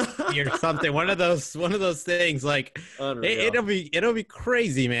or something. One of those things. Like it'll be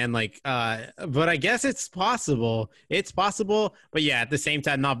crazy, man. Like, but I guess it's possible. It's possible, but yeah, at the same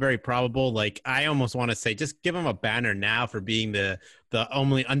time, not very probable. Like, I almost want to say, just give them a banner now for being the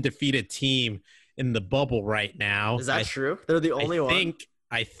only undefeated team in the bubble right now. Is that true? They're the only one.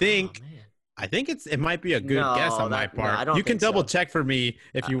 I think. Oh, man. I think it might be a good guess on my part. No, I don't you can think so. double check for me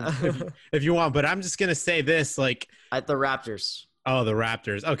if you want, but I'm just gonna say this, like at the Raptors. Oh, the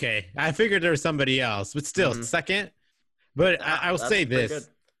Raptors. Okay, I figured there was somebody else, but still second. But I will say this: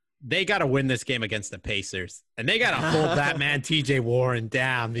 they got to win this game against the Pacers, and they got to hold that man TJ Warren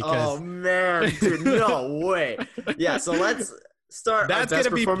down because. Oh man, dude, no way! Yeah, so let's start. That's our best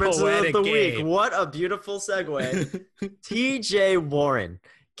gonna be performance poetic of the game. week. What a beautiful segue. TJ Warren.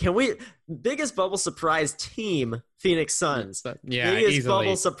 Biggest bubble surprise team, Phoenix Suns. Yeah, biggest easily.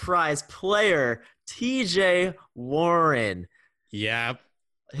 Bubble surprise player, TJ Warren. Yeah.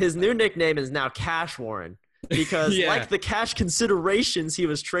 His new nickname is now Cash Warren because like the cash considerations he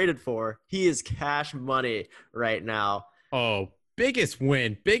was traded for, he is cash money right now. Oh, biggest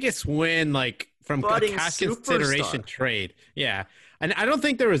win, like from a cash consideration trade. Yeah. And I don't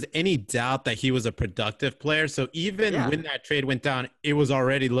think there was any doubt that he was a productive player. So even when that trade went down, it was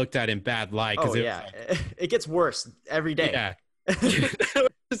already looked at in bad light. It gets worse every day. Yeah.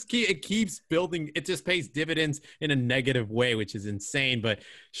 It keeps building. It just pays dividends in a negative way, which is insane. But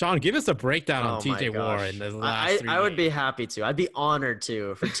Sean, give us a breakdown on Oh my TJ Warren gosh. the last I, three I would be games. happy to. I'd be honored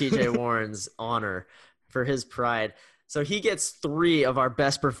to for TJ Warren's honor, for his pride. So he gets 3 of our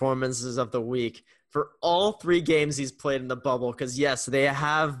best performances of the week for all 3 games he's played in the bubble. Because, yes, they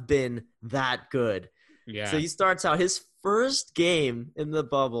have been that good. So Yeah. he starts out his first game in the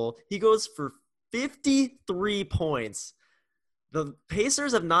bubble. He goes for 53 points. The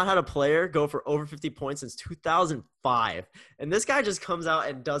Pacers have not had a player go for over 50 points since 2005. And this guy just comes out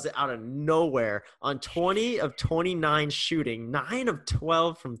and does it out of nowhere on 20 of 29 shooting, 9 of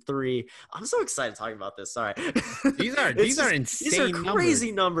 12 from 3. I'm so excited talking about this. Sorry. These are These are insane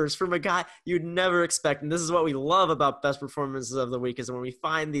crazy numbers. numbers from a guy you'd never expect. And this is what we love about best performances of the week is when we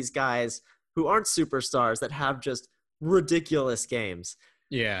find these guys who aren't superstars that have just ridiculous games.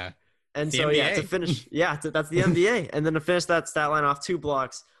 Yeah. And The so, yeah, to NBA. finish, that's the NBA. And then to finish that stat line off, 2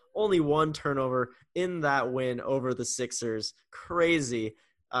 blocks, only 1 turnover in that win over the Sixers. Crazy.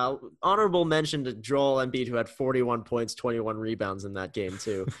 Honorable mention to Joel Embiid, who had 41 points, 21 rebounds in that game,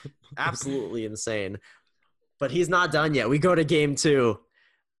 too. Absolutely insane. But he's not done yet. We go to game 2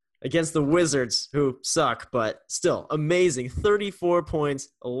 against the Wizards, who suck, but still amazing. 34 points,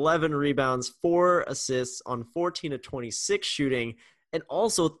 11 rebounds, 4 assists on 14 of 26 shooting, and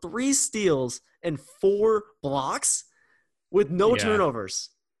also 3 steals and 4 blocks with no Yeah. turnovers.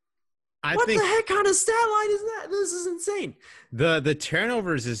 I What think the heck kind of stat line is that? This is insane. the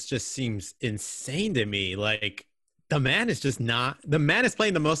turnovers just seems insane to me. Like the man is just not the man is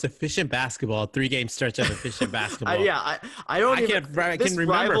playing the most efficient basketball, 3-game stretch of efficient basketball. I don't I even. I This can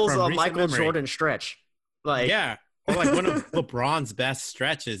remember rivals from a recent Michael memory. Jordan stretch. Like, Yeah. Or like one of LeBron's best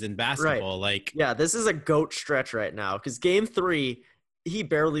stretches in right. basketball. Like, Yeah, this is a GOAT stretch right now because game 3, he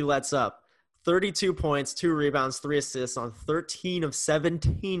barely lets up. 32 points, 2 rebounds, 3 assists on 13 of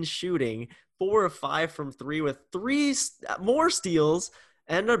 17 shooting, 4 of 5 from 3 with 3 more steals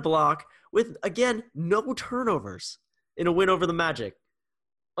and a block with, again, no turnovers in a win over the Magic. this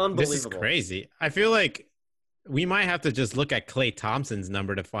is Unbelievable. crazy. I feel like we might have to just look at Klay Thompson's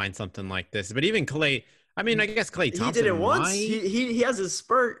number to find something like this. But even Klay, I mean, I guess Klay He did Thompson it once. might. He has his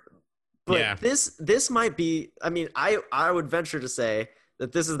spurt, but Yeah. this might be. I mean, I would venture to say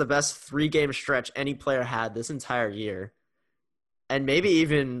that this is the best 3-game stretch any player had this entire year, and maybe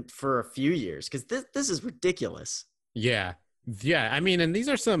even for a few years, because this is ridiculous. Yeah. Yeah. I mean, and these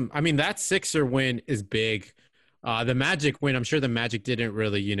are some, I mean, that Sixer win is big. The Magic win, I'm sure the Magic didn't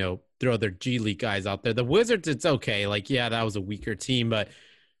really, throw their G League guys out there. The Wizards, it's okay. Like, yeah, that was a weaker team, but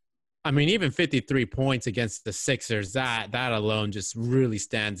I mean, even 53 points against the Sixers, that alone just really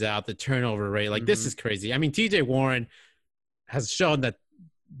stands out. The turnover rate, like this is crazy. I mean, TJ Warren has shown that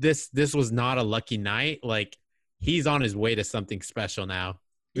this was not a lucky night. Like he's on his way to something special now.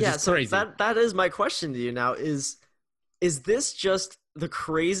 Which is So crazy. that is my question to you now: is this just the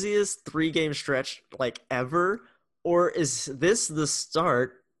craziest 3-game stretch like ever, or is this the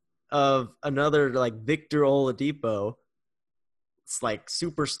start of another like Victor Oladipo? It's like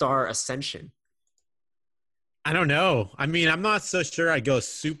superstar ascension. I don't know. I mean, I'm not so sure I go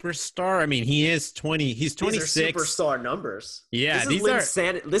superstar. I mean, he is 20. He's 26. These are superstar numbers. Yeah,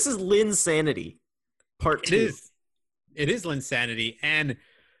 This is Linsanity part 2. It is Linsanity, and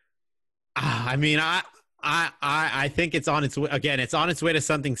I mean, I think it's on its way. Again, it's on its way to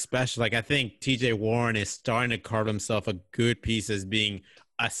something special. Like I think TJ Warren is starting to carve himself a good piece as being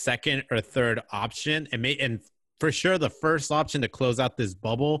a second or third option, and for sure the first option to close out this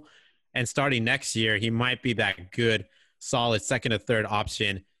bubble. And starting next year, he might be that good, solid second or third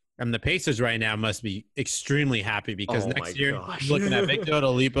option. And the Pacers right now must be extremely happy because next year, looking at Victor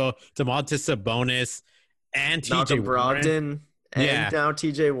Oladipo, Domantas Sabonis, and TJ Warren. Brogdon, and now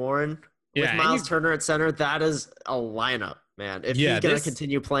TJ Warren with Miles Turner at center. That is a lineup, man. If he's going to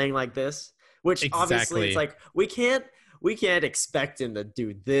continue playing like this, which obviously it's like we can't expect him to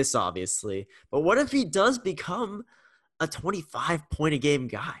do this, obviously. But what if he does become a 25-point-a-game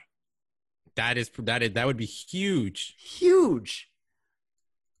guy? That would be huge. Huge.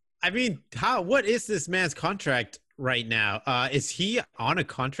 I mean, what is this man's contract right now? Is he on a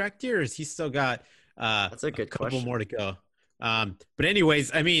contract year, or is he still got that's a good couple question. more to go? But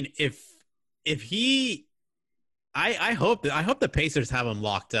anyways, I mean, if he, I hope the Pacers have him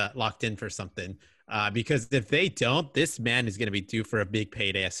locked in for something. Because if they don't, this man is going to be due for a big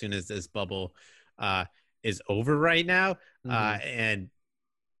payday as soon as this bubble is over right now. And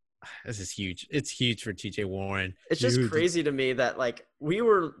this is huge. It's huge for TJ Warren. It's just crazy to me that like we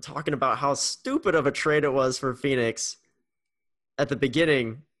were talking about how stupid of a trade it was for Phoenix at the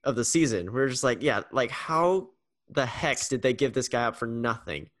beginning of the season. We were just like, yeah, like how the heck did they give this guy up for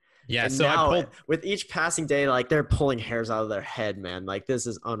nothing? Yeah, And so I now pulled. with each passing day, like they're pulling hairs out of their head, man. Like this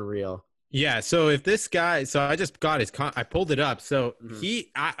is unreal. Yeah, so if this guy, so I just got I pulled it up. So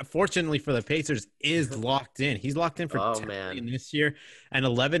Mhm. fortunately for the Pacers, is locked in. He's locked in for Oh 10 million man. this year and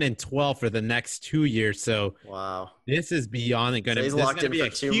 11 and 12 for the next 2 years. So Wow. this is beyond So gonna. he's This is locked gonna in be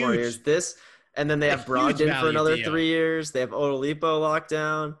for 2 more years. This, and then they a have huge Brogdon for value another deal. 3 years. They have Oladipo locked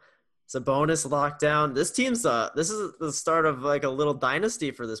down. Sabonis locked down. This is the start of like a little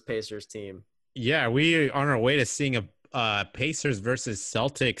dynasty for this Pacers team. Yeah, we are on our way to seeing a Pacers versus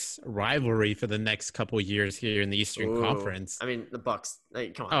Celtics rivalry for the next couple years here in the Eastern Ooh, Conference. I mean the Bucks.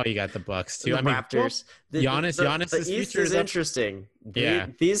 Like, come on, Oh, you got the Bucks and too. the I mean, well, Raptors. The Giannis's East future is is up. interesting. Yeah,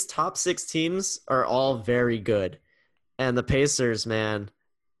 These top six teams are all very good, and the Pacers, man,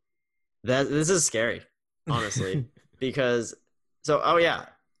 that this is scary, honestly, because oh yeah,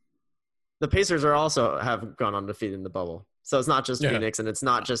 the Pacers are also have gone undefeated in the bubble. So it's not just yeah. Phoenix and it's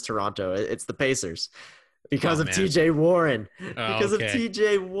not just Toronto. It's the Pacers because Oh of man. TJ Warren. Oh, Because of okay.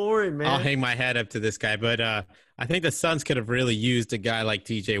 TJ Warren, I'll man. hang my head up to this guy, but I think the Suns could have really used a guy like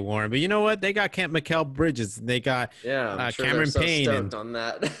T.J. Warren. But you know what? They got Kent Mikal Bridges. They got Yeah, I'm sure they're Cameron so Payne, stoked and on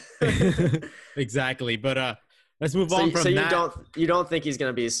that. exactly. But let's move so on so from that. you don't think he's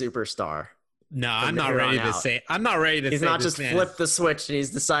gonna be a superstar No, from I'm not here on ready to out? say. I'm not ready to He's say not this just man is. flipped the switch and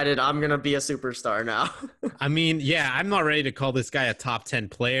he's decided I'm gonna be a superstar now. I mean, yeah, I'm not ready to call this guy a top 10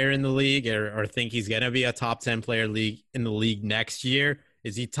 player in the league, or think he's gonna be a top 10 player league in the league next year.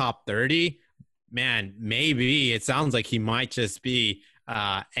 Is he top 30? Man, maybe. It sounds like he might just be,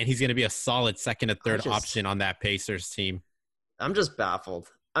 and he's gonna be a solid second or I third just option on that Pacers team. I'm just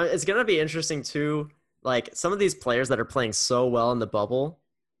baffled. It's gonna be interesting too. Like some of these players that are playing so well in the bubble,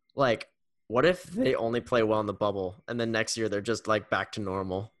 like what if they only play well in the bubble and then next year they're just like back to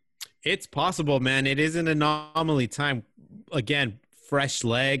normal? It's possible, man. It is an anomaly time. Again, fresh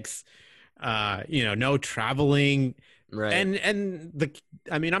legs, no traveling. Right. And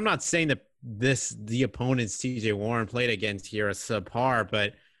I mean, I'm not saying that the opponents TJ Warren played against here are subpar,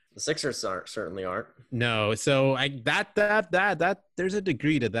 but The Sixers certainly aren't. no. So that there's a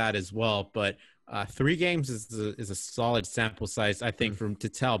degree to that as well. But 3 games is a solid sample size, I think, Mm. from to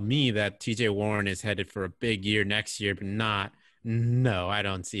tell me that TJ Warren is headed for a big year next year, but not. No, I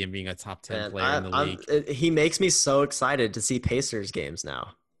don't see him being a top 10 And player in the league. he makes me so excited to see Pacers games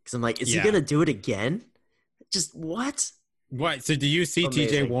now because I'm like, is he Yeah. gonna do it again? Just what? What? So do you see TJ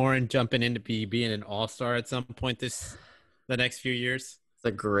Amazing. Warren jumping into being an all-star at some point the next few years? It's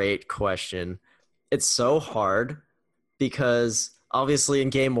a great question. It's so hard because obviously in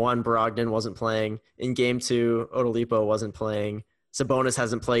game one, Brogdon wasn't playing. In game two, Odolipo wasn't playing. Sabonis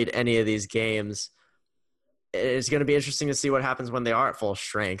hasn't played any of these games. It's going to be interesting to see what happens when they are at full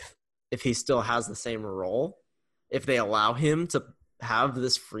strength. If he still has the same role, if they allow him to have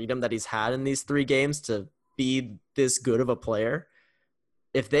this freedom that he's had in these 3 games to be this good of a player,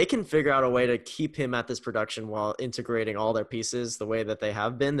 if they can figure out a way to keep him at this production while integrating all their pieces the way that they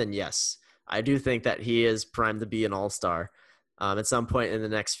have been, then yes, I do think that he is primed to be an all-star at some point in the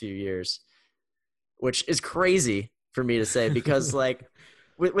next few years, which is crazy for me to say because like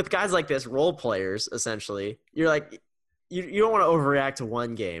with guys like this, role players, essentially, you're like, you don't want to overreact to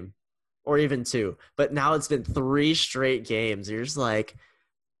 1 game or even 2, but now it's been 3 straight games. You're just like,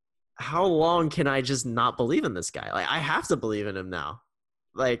 how long can I just not believe in this guy? Like I have to believe in him now.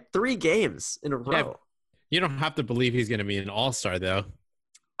 Like 3 games in a Yeah, row. you don't have to believe he's going to be an all-star though.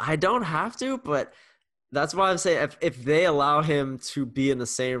 I don't have to, but that's why I'm saying if they allow him to be in the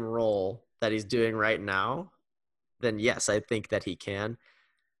same role that he's doing right now, then yes, I think that he can.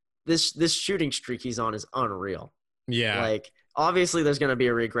 This shooting streak he's on is unreal. Yeah. Like obviously there's going to be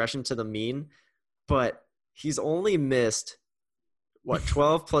a regression to the mean, but he's only missed what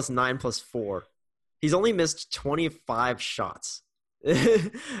 12 plus 9 plus 4. He's only missed 25 shots.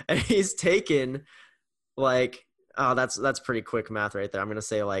 And he's taken like that's pretty quick math right there. I'm going to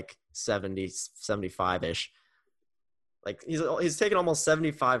say like 70 75ish. Like he's taken almost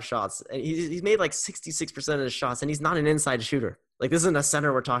 75 shots and he's made like 66% of his shots and he's not an inside shooter. Like this isn't a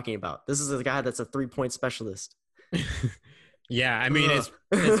center we're talking about. This is a guy that's a 3-point specialist. Yeah, I mean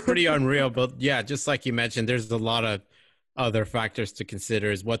it's pretty unreal, but yeah, just like you mentioned, there's a lot of other factors to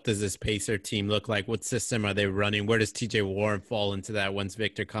consider. Is what does this Pacer team look like? What system are they running? Where does TJ Warren fall into that once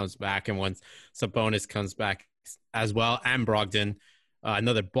Victor comes back and once Sabonis comes back as well, and Brogdon,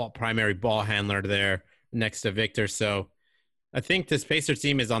 another primary ball handler there next to Victor. So I think this Pacer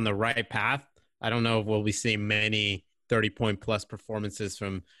team is on the right path. I don't know if we'll be seeing many 30-point plus performances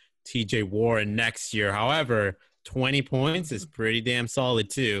from TJ Warren next year. However, 20 points is pretty damn solid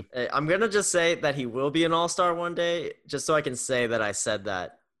too. Hey, I'm gonna just say that he will be an all-star one day, just so I can say that I said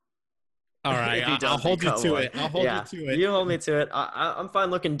that. All right, If he I'll does hold you become to one, it. I'll hold you yeah, to you hold me to it. I'm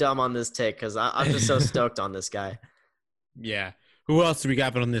fine looking dumb on this take because I'm just so it. stoked on this guy. Yeah. Who else do we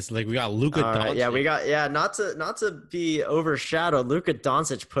got on this? Like we got Luka All right, yeah, we Doncic. got not to be overshadowed. Luka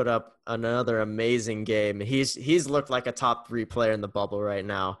Doncic put up another amazing game. He's looked like a top 3 player in the bubble right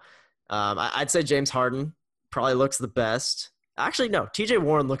now. I'd say James Harden probably looks the best. Actually, no, T.J.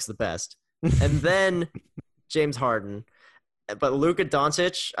 Warren looks the best, and then James Harden. But Luka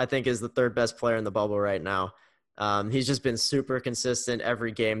Doncic, I think, is the third best player in the bubble right now. He's just been super consistent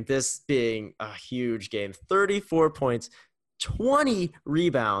every game. This being a huge game, 34 points, 20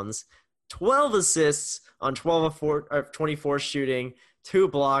 rebounds, 12 assists on 12 of 24 shooting, 2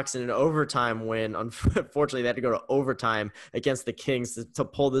 blocks, and an overtime win. Unfortunately, they had to go to overtime against the Kings to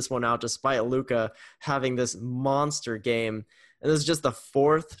pull this one out, despite Luka having this monster game. And this is just the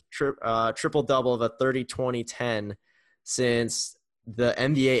fourth triple double of a 30-20-10 since the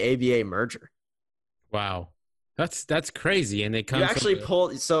NBA ABA merger. Wow. That's crazy. And it You comes from actually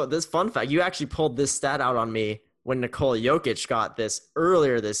pulled, so this fun fact, you actually pulled this stat out on me when Nikola Jokic got this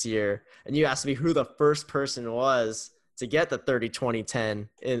earlier this year, and you asked me who the first person was to get the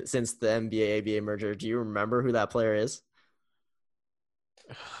 30-20-10 since the NBA ABA merger. Do you remember who that player is?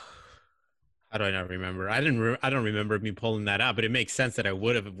 how do I not remember? I don't remember me pulling that out, but it makes sense that I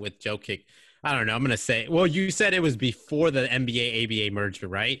would have with Jokic. I don't know. I'm gonna say. Well, you said it was before the NBA ABA merger,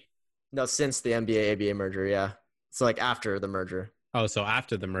 right? No, since the NBA ABA merger, yeah. So like after the merger. Oh, so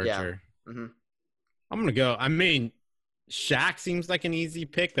after the Yeah. merger. hmm I'm gonna go. I mean, Shaq seems like an easy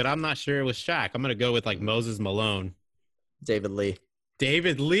pick, but I'm not sure it was Shaq. I'm gonna go with like Moses Malone. David Lee.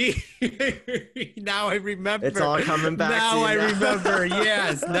 David Lee. Now I remember. It's all coming back to Now you I now. remember.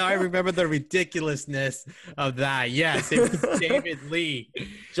 Yes. Now I remember the ridiculousness of that. Yes, it was David Lee.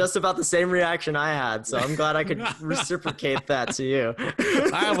 Just about the same reaction I had, so I'm glad I could reciprocate that to you.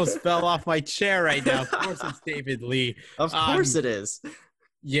 I almost fell off my chair right now. Of course, it's David Lee. Of course it is.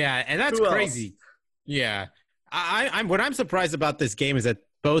 Yeah, and that's Who else? crazy. Yeah, I'm. What I'm surprised about this game is that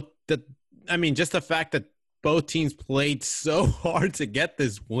just the fact that both teams played so hard to get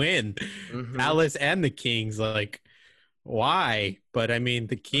this win, Mhm. Dallas and the Kings. Like, why? But I mean,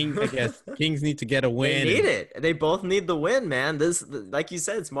 I guess Kings need to get a They win. need it. They both need the win, man. This, like you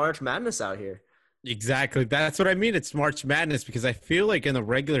said, it's March Madness out here. Exactly. That's what I mean. It's March Madness because I feel like in the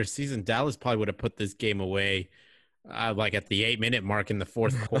regular season, Dallas probably would have put this game away, like at the 8-minute mark in the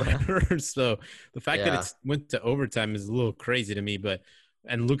fourth quarter. So the fact that Yeah. it went to overtime is a little crazy to me.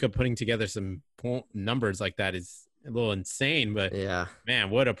 And Luka putting together some numbers like that is a little insane. But Yeah.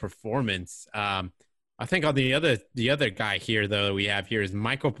 man, what a performance! I think on the other guy here though we have here is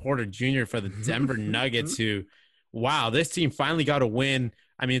Michael Porter Jr. for the Denver Nuggets. Who, wow, this team finally got a win.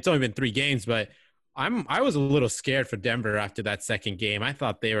 I mean, it's only been 3 games, but I was a little scared for Denver after that second game. I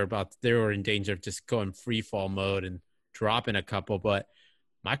thought they were in danger of just going free fall mode and dropping a couple. But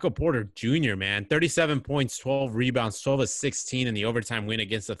Michael Porter Jr., man, 37 points, 12 rebounds, 12 of 16 in the overtime win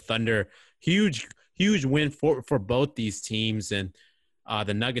against the Thunder. Huge win for both these teams, and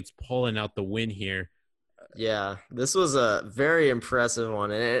the Nuggets pulling out the win here. Yeah, this was a very impressive one.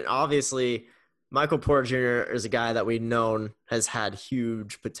 And obviously, Michael Porter Jr. is a guy that we've known has had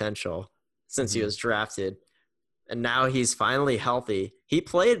huge potential since he was drafted. And now he's finally healthy. He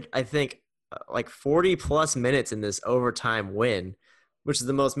played, I think, like 40 plus minutes in this overtime win, which is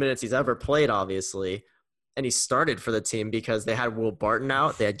the most minutes he's ever played, obviously. And he started for the team because they had Will Barton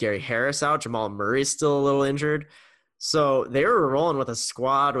out. They had Gary Harris out. Jamal Murray's still a little injured. So they were rolling with a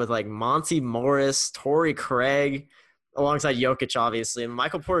squad with like Monty Morris, Torrey Craig, alongside Jokic, obviously, and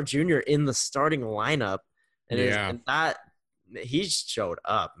Michael Porter Jr. in the starting lineup. And that he showed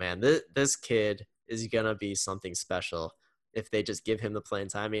up, man. This kid is going to be something special if they just give him the playing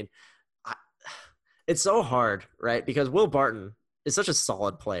time. I mean, it's so hard, right? Because Will Barton is such a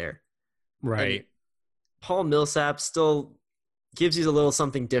solid player. Right. And Paul Millsap still gives you a little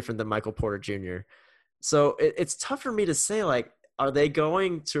something different than Michael Porter Jr. So it's tough for me to say, like, are they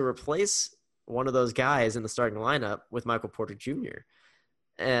going to replace one of those guys in the starting lineup with Michael Porter Jr.?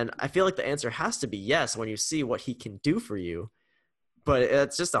 And I feel like the answer has to be yes when you see what he can do for you. But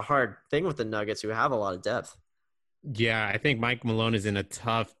it's just a hard thing with the Nuggets, who have a lot of depth. Yeah, I think Mike Malone is in a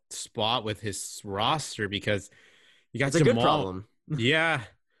tough spot with his roster because you got It's a Jamal. good problem. Yeah.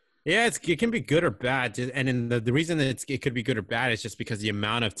 Yeah, it can be good or bad. And in the reason that it could be good or bad is just because the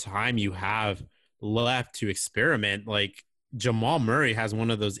amount of time you have left to experiment. Like Jamal Murray has one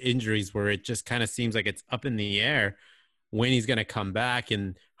of those injuries where it just kind of seems like it's up in the air. when he's going to come back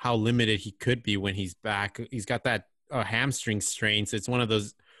and how limited he could be when he's back. He's got that hamstring strain. So it's one of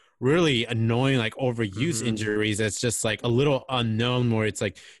those really annoying, like overuse injuries. That's just like a little unknown where it's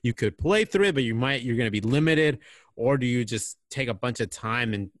like you could play through it, but you're going to be limited. Or do you just take a bunch of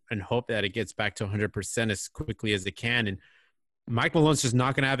time and hope that it gets back to 100% as quickly as it can? And Mike Malone's just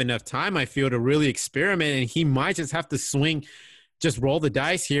not going to have enough time, I feel, to really experiment. And he might just have to just roll the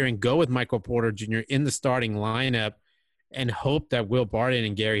dice here and go with Michael Porter Jr. in the starting lineup and hope that Will Barton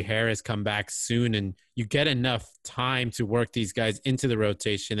and Gary Harris come back soon and you get enough time to work these guys into the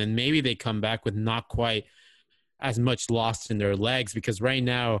rotation. And maybe they come back with not quite as much lost in their legs, because right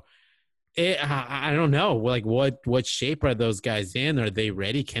now, I don't know, like what shape are those guys in? Are they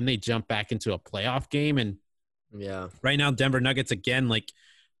ready? Can they jump back into a playoff game? And yeah, right now, Denver Nuggets, again, like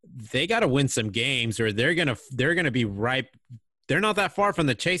they got to win some games or they're gonna be right. They're not that far from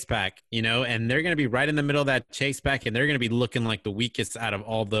the chase pack, and they're going to be right in the middle of that chase pack, and they're going to be looking like the weakest out of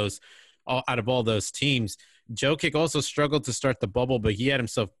all those teams. Jokic also struggled to start the bubble, but he had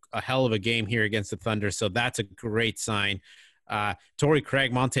himself a hell of a game here against the Thunder, so that's a great sign. Torrey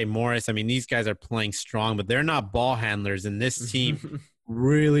Craig, Monte Morris, I mean, these guys are playing strong, but they're not ball handlers, and this team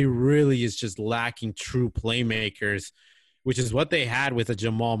really, really is just lacking true playmakers, which is what they had with a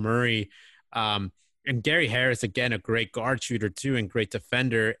Jamal Murray. And Gary Harris, again, a great guard shooter too and great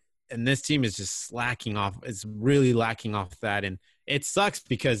defender. And this team is just really lacking off that. And it sucks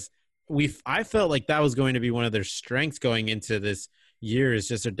because I felt like that was going to be one of their strengths going into this year, is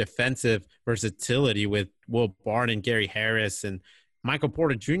just their defensive versatility with Will Barton, Gary Harris, and Michael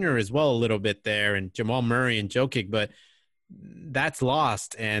Porter Jr. as well a little bit there, and Jamal Murray and Jokic. But that's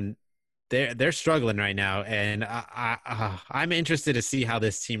lost, and they're struggling right now, and I'm interested to see how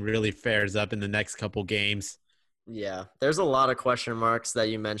this team really fares up in the next couple games. Yeah, there's a lot of question marks that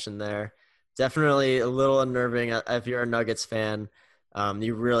you mentioned there. Definitely a little unnerving if you're a Nuggets fan.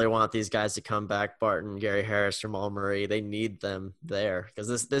 You really want these guys to come back. Barton, Gary Harris, Jamal Murray, they need them there because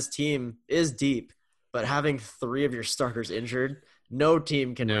this team is deep, but having 3 of your starters injured, no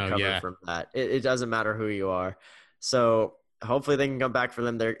team can recover from that. It doesn't matter who you are. So hopefully they can come back for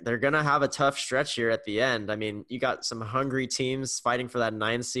them. They're going to have a tough stretch here at the end. I mean, you got some hungry teams fighting for that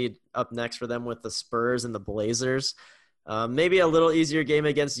 9 seed up next for them with the Spurs and the Blazers. Maybe a little easier game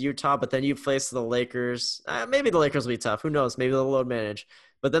against Utah, but then you face the Lakers. Maybe the Lakers will be tough. Who knows? Maybe they'll load manage.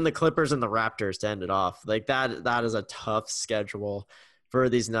 But then the Clippers and the Raptors to end it off. Like that is a tough schedule for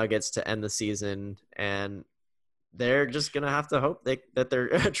these Nuggets to end the season. And they're just going to have to hope that their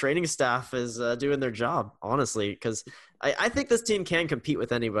training staff is doing their job, honestly, because I think this team can compete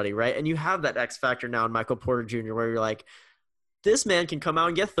with anybody, right? And you have that X factor now in Michael Porter Jr., where you're like, this man can come out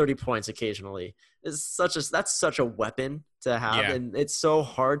and get 30 points occasionally. That's such a weapon to have, yeah. And it's so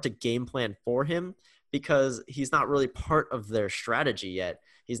hard to game plan for him because he's not really part of their strategy yet.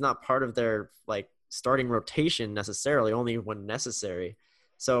 He's not part of their like starting rotation necessarily, only when necessary.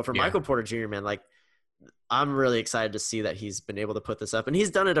 So for Michael Porter Jr., man, like I'm really excited to see that he's been able to put this up, and he's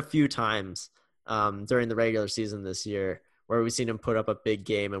done it a few times during the regular season this year, where we've seen him put up a big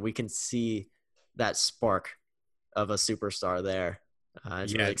game, and we can see that spark of a superstar there.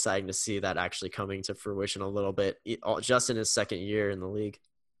 It's really exciting to see that actually coming to fruition a little bit, just in his second year in the league.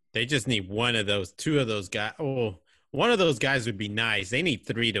 They just need two of those guys. Oh, one of those guys would be nice. They need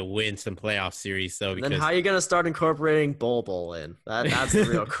 3 to win some playoff series. So then how are you going to start incorporating Bol in? That's the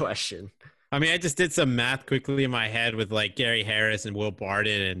real question. I mean, I just did some math quickly in my head with like Gary Harris and Will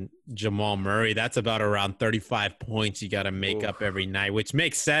Barton and Jamal Murray. That's about around 35 points you got to make up every night, which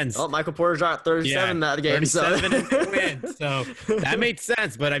makes sense. Oh, Michael Porter's at 37 that game. 37 and win. So that made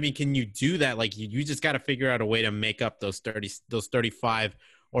sense. But I mean, can you do that? Like you just got to figure out a way to make up those 35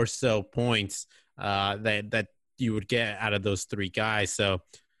 or so points that you would get out of those 3 guys. So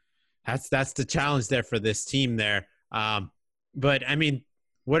that's the challenge there for this team there. But I mean,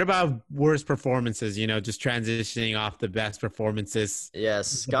 what about worst performances? Just transitioning off the best performances.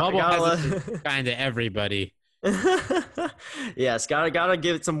 Yes, the bubble has kind of everybody. Yes, gotta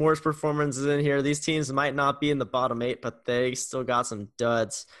give it some worst performances in here. These teams might not be in the bottom 8, but they still got some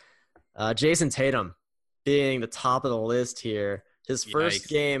duds. Jason Tatum being the top of the list here. His first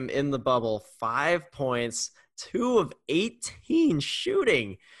game in the bubble, 5 points, 2 of 18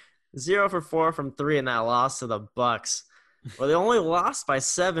 shooting, 0 for 4 from 3 in that loss to the Bucks. Well, they only lost by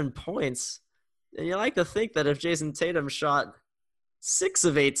 7 points. And you like to think that if Jason Tatum shot 6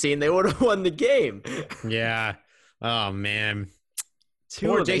 of 18, they would have won the game. Yeah. Oh, man.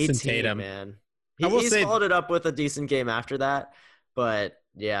 2 of Jason 18, Tatum, man. He's followed it up with a decent game after that. But,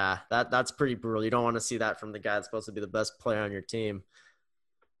 yeah, that's pretty brutal. You don't want to see that from the guy that's supposed to be the best player on your team.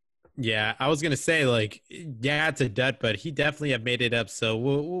 Yeah, I was gonna say like, yeah, it's a dud, but he definitely have made it up. So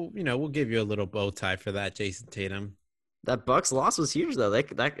we'll give you a little bow tie for that, Jason Tatum. That Bucks loss was huge though.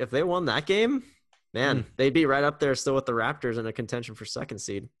 That if they won that game, Mm, man, they'd be right up there still with the Raptors in a contention for second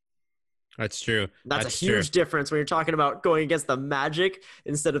seed. that's true. That's a That's true. huge difference when you're talking about going against the Magic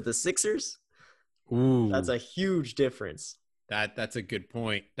instead of the Sixers. That's Ooh, a huge difference. that's a good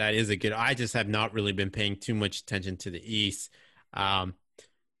point. That is a good. I just have not really been paying too much attention to the East. Um,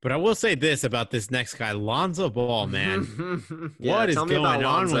 but I will say this about this next guy, Lonzo Ball, man. Yeah, What is tell me about going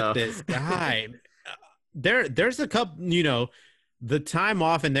on with Lonzo. this guy? There's a couple, the time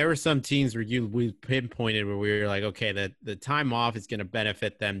off, and there were some teams where we pinpointed where we were like, okay, the time off is going to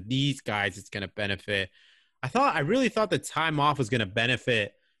benefit them. These guys, it's going to benefit. I really thought the time off was going to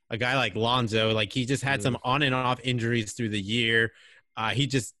benefit a guy like Lonzo. Like he just had some on and off injuries through the year.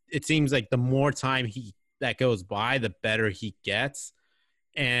 It seems like the more time that goes by, the better he gets.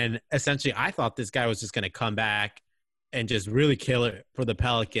 And essentially, I thought this guy was just going to come back and just really kill it for the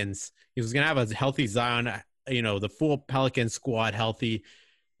Pelicans. He was going to have a healthy Zion, the full Pelican squad healthy.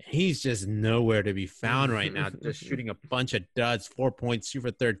 He's just nowhere to be found right now. Just shooting a bunch of duds, 4 points, 2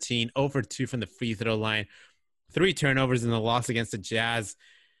 for 13, 0 for 2 from the free throw line, 3 turnovers in the loss against the Jazz.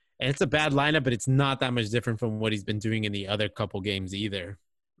 And it's a bad lineup, but it's not that much different from what he's been doing in the other couple games either.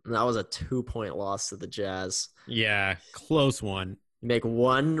 That was a 2-point loss to the Jazz. Yeah, close one. Make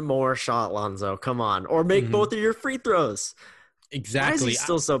one more shot, Lonzo. Come on. Or make both of your free throws. Exactly. Why is he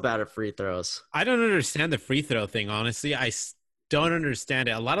still so bad at free throws? I don't understand the free throw thing, honestly. Don't understand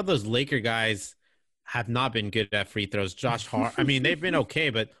it. A lot of those Laker guys have not been good at free throws. Josh Hart, I mean, they've been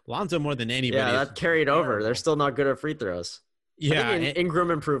okay, but Lonzo more than anybody. Yeah, that carried over. They're still not good at free throws. Yeah, I think Ingram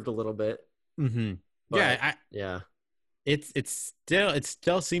improved a little bit. Mm-hmm. Yeah. It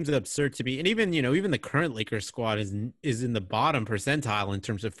still seems absurd to be, and even the current Lakers squad is in the bottom percentile in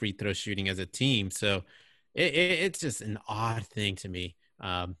terms of free throw shooting as a team. So it's just an odd thing to me.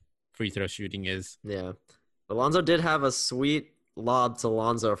 Free throw shooting is. Yeah. Alonzo did have a sweet lob to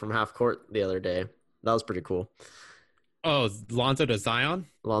Lonzo from half court the other day. That was pretty cool. Oh, Lonzo to Zion.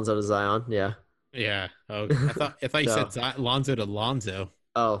 Lonzo to Zion. Yeah. Yeah. Oh, I thought you No. said Lonzo to Lonzo.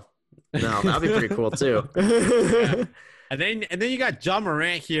 Oh, no, that'd be pretty cool too. Yeah. And then you got John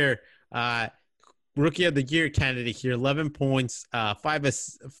Morant here, rookie of the year candidate here, 11 points,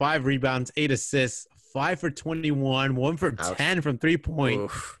 5 rebounds, 8 assists, 5 for 21, 1 for Ouch. 10 from 3-point,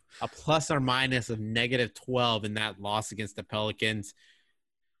 Oof. a plus or minus of -12 in that loss against the Pelicans.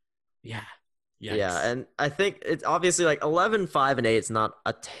 Yeah. Yikes. Yeah, and I think it's obviously like 11, 5, and 8 is not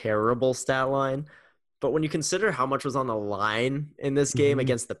a terrible stat line. But when you consider how much was on the line in this game Mhm.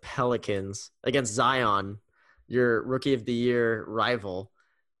 against the Pelicans, against Zion, your rookie of the year rival,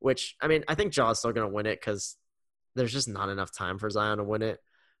 which, I mean, I think Jaw's still going to win it because there's just not enough time for Zion to win it.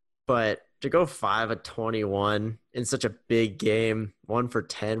 But to go 5 of 21 in such a big game, 1 for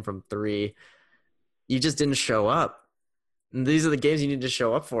 10 from 3, you just didn't show up. And these are the games you need to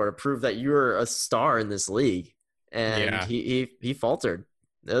show up for to prove that you're a star in this league. And Yeah. he faltered.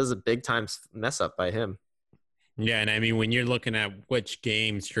 That was a big time mess up by him. Yeah, and I mean, when you're looking at which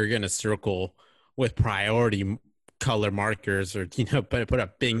games you're going to circle with priority color markers or, put a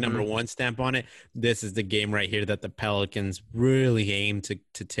big number one stamp on it, this is the game right here that the Pelicans really aim to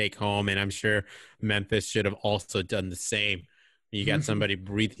take home. And I'm sure Memphis should have also done the same. You got somebody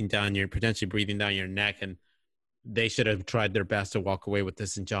potentially breathing down your neck, and they should have tried their best to walk away with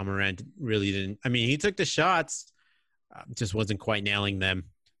this. And John Morant really didn't. I mean, he took the shots, just wasn't quite nailing them.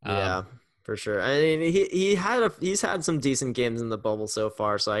 Yeah, for sure. I mean, he's had some decent games in the bubble so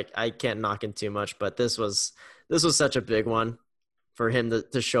far, so I can't knock him too much. But this was such a big one for him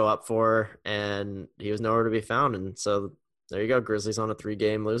to show up for, and he was nowhere to be found. And so there you go, Grizzlies on a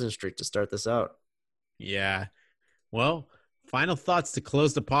 3-game losing streak to start this out. Yeah. Well, final thoughts to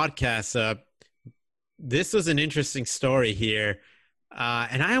close the podcast. This was an interesting story here.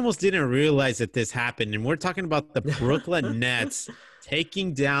 And I almost didn't realize that this happened. And we're talking about the Brooklyn Nets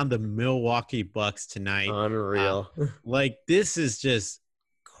taking down the Milwaukee Bucks tonight. Unreal. This is just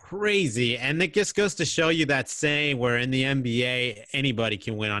crazy. And it just goes to show you that saying where in the NBA, anybody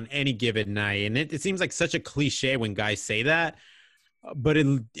can win on any given night. And it seems like such a cliche when guys say that, but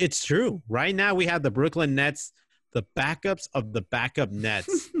it's true. Right now we have the Brooklyn Nets, the backups of the backup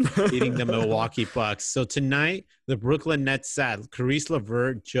Nets beating the Milwaukee Bucks. So tonight, the Brooklyn Nets sat Caris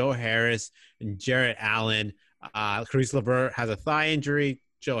LeVert, Joe Harris, and Jarrett Allen. Caris LeVert has a thigh injury,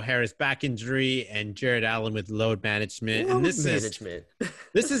 Joe Harris back injury, and Jarrett Allen with load management. This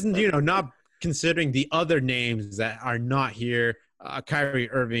is not considering the other names that are not here.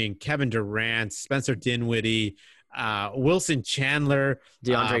 Kyrie Irving, Kevin Durant, Spencer Dinwiddie, Wilson Chandler,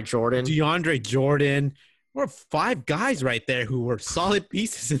 DeAndre Jordan. We're 5 guys right there who were solid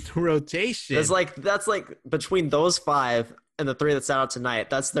pieces in the rotation. That's like between those 5 and the 3 that sat out tonight,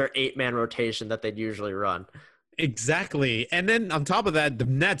 that's their 8-man rotation that they'd usually run. Exactly. And then on top of that, the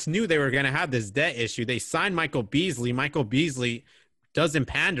Nets knew they were going to have this debt issue. They signed Michael Beasley. Michael Beasley doesn't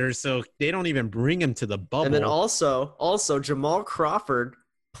pander, so they don't even bring him to the bubble. And then also Jamal Crawford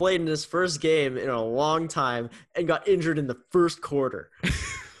played in his first game in a long time and got injured in the first quarter.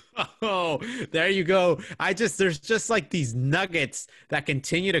 Oh, there you go. There's just like these nuggets that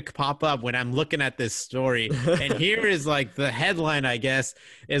continue to pop up when I'm looking at this story. And here is like the headline, I guess,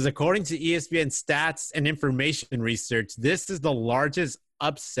 is according to ESPN stats and information research, this is the largest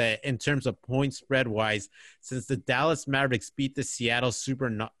upset in terms of point spread wise since the Dallas Mavericks beat the Seattle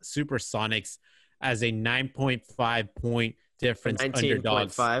Supersonics as a 9.5 point difference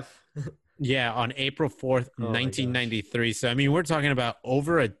underdogs. 19.5. Yeah, on April 4th, 1993. So, I mean, we're talking about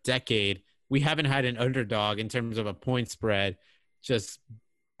over a decade. We haven't had an underdog in terms of a point spread just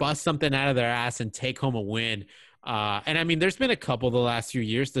bust something out of their ass and take home a win. And, I mean, there's been a couple the last few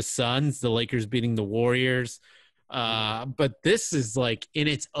years. The Suns, the Lakers beating the Warriors. But this is, like, in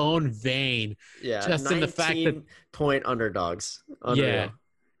its own vein. Yeah, just in the fact that 19-point underdogs. Unreal.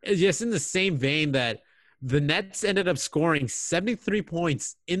 Yeah, just in the same vein that the Nets ended up scoring 73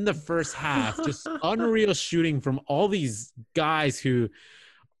 points in the first half. Just unreal shooting from all these guys who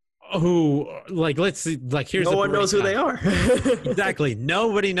like, let's see, like, here's no one knows who they are. Exactly.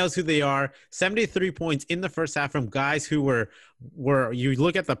 Nobody knows who they are. 73 points in the first half from guys who were you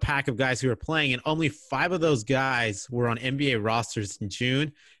look at the pack of guys who were playing, and only 5 of those guys were on NBA rosters in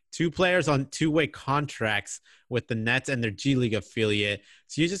June. 2 players on 2-way contracts with the Nets and their G League affiliate.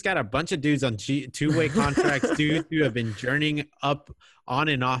 So you just got a bunch of dudes on 2-way contracts, dudes who have been journeying up on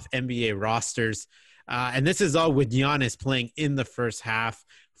and off NBA rosters. And this is all with Giannis playing in the first half.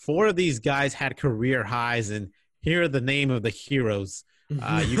 4 of these guys had career highs, and here are the name of the heroes. You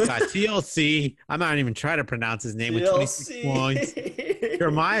got TLC. I'm not even trying to pronounce his name. TLC. With 26 points.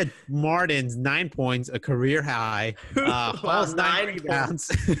 Jeremiah Martin's 9 points, a career high. Hall's 9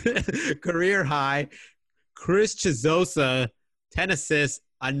 rebounds, career high. Chris Chizosa, 10 assists,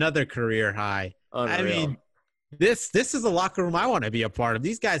 another career high. Unreal. I mean, this is a locker room I want to be a part of.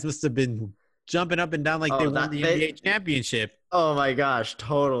 These guys must have been jumping up and down like they won the NBA championship. Oh my gosh,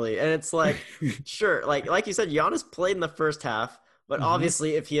 totally. And it's like, sure, like you said, Giannis played in the first half, but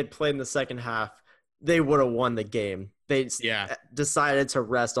obviously if he had played in the second half, they would have won the game. They decided to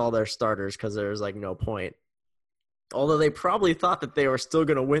rest all their starters because there was like no point. Although they probably thought that they were still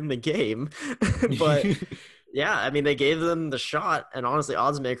going to win the game. But yeah, I mean, they gave them the shot, and honestly,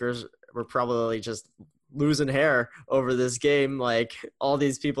 odds makers were probably just losing hair over this game, like all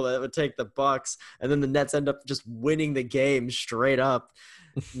these people that would take the Bucks, and then the Nets end up just winning the game straight up.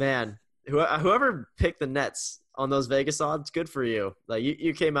 Man, whoever picked the Nets on those Vegas odds, good for you. Like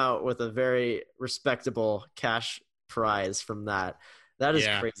you came out with a very respectable cash prize from that. That is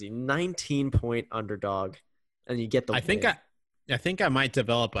crazy. 19-point underdog, and you get the win. I think I might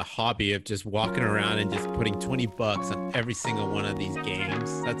develop a hobby of just walking around and just putting $20 on every single one of these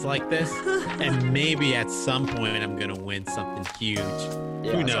games that's like this. And maybe at some point I'm going to win something huge.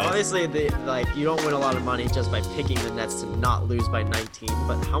 Yeah, who knows? So obviously, you don't win a lot of money just by picking the Nets to not lose by 19.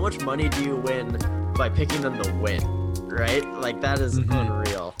 But how much money do you win by picking them to win? Right? Like, that is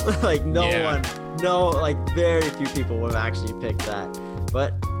unreal. Like, very few people would have actually picked that.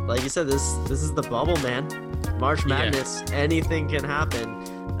 But like you said, this is the bubble, man. March Madness, anything can happen.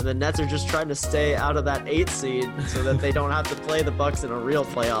 And the Nets are just trying to stay out of that 8th seed so that they don't have to play the Bucks in a real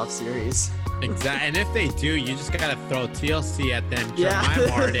playoff series. Exactly. And if they do, you just got to throw TLC at them. Yeah,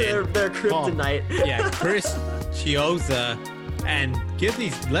 Martin, they're kryptonite. Chris Chiozza, and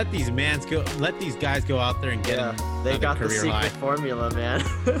let these guys go out there and get they got the secret high formula, man.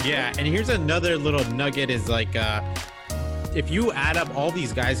 Yeah, and here's another little nugget is like, if you add up all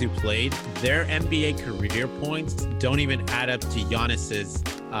these guys who played, their NBA career points don't even add up to Giannis's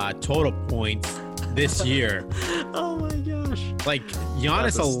total points this year. Oh my gosh. Like,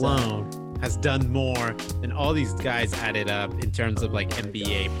 Giannis alone has done more than all these guys added up in terms of like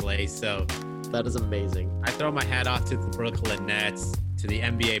NBA play. So that is amazing. I throw my hat off to the Brooklyn Nets, to the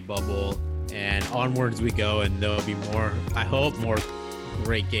NBA bubble, and onwards we go. And there'll be more, I hope, more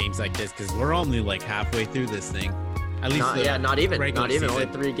great games like this, because we're only like halfway through this thing. At least not even season. Only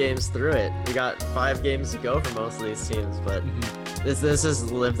 3 games through it. We got 5 games to go for most of these teams, but this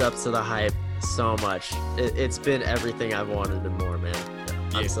has lived up to the hype so much. It's been everything I've wanted and more, man.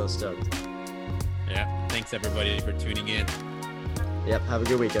 I'm so stoked. Yeah, thanks everybody for tuning in. Yep, have a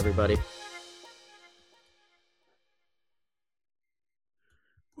good week, everybody.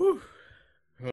 Whew.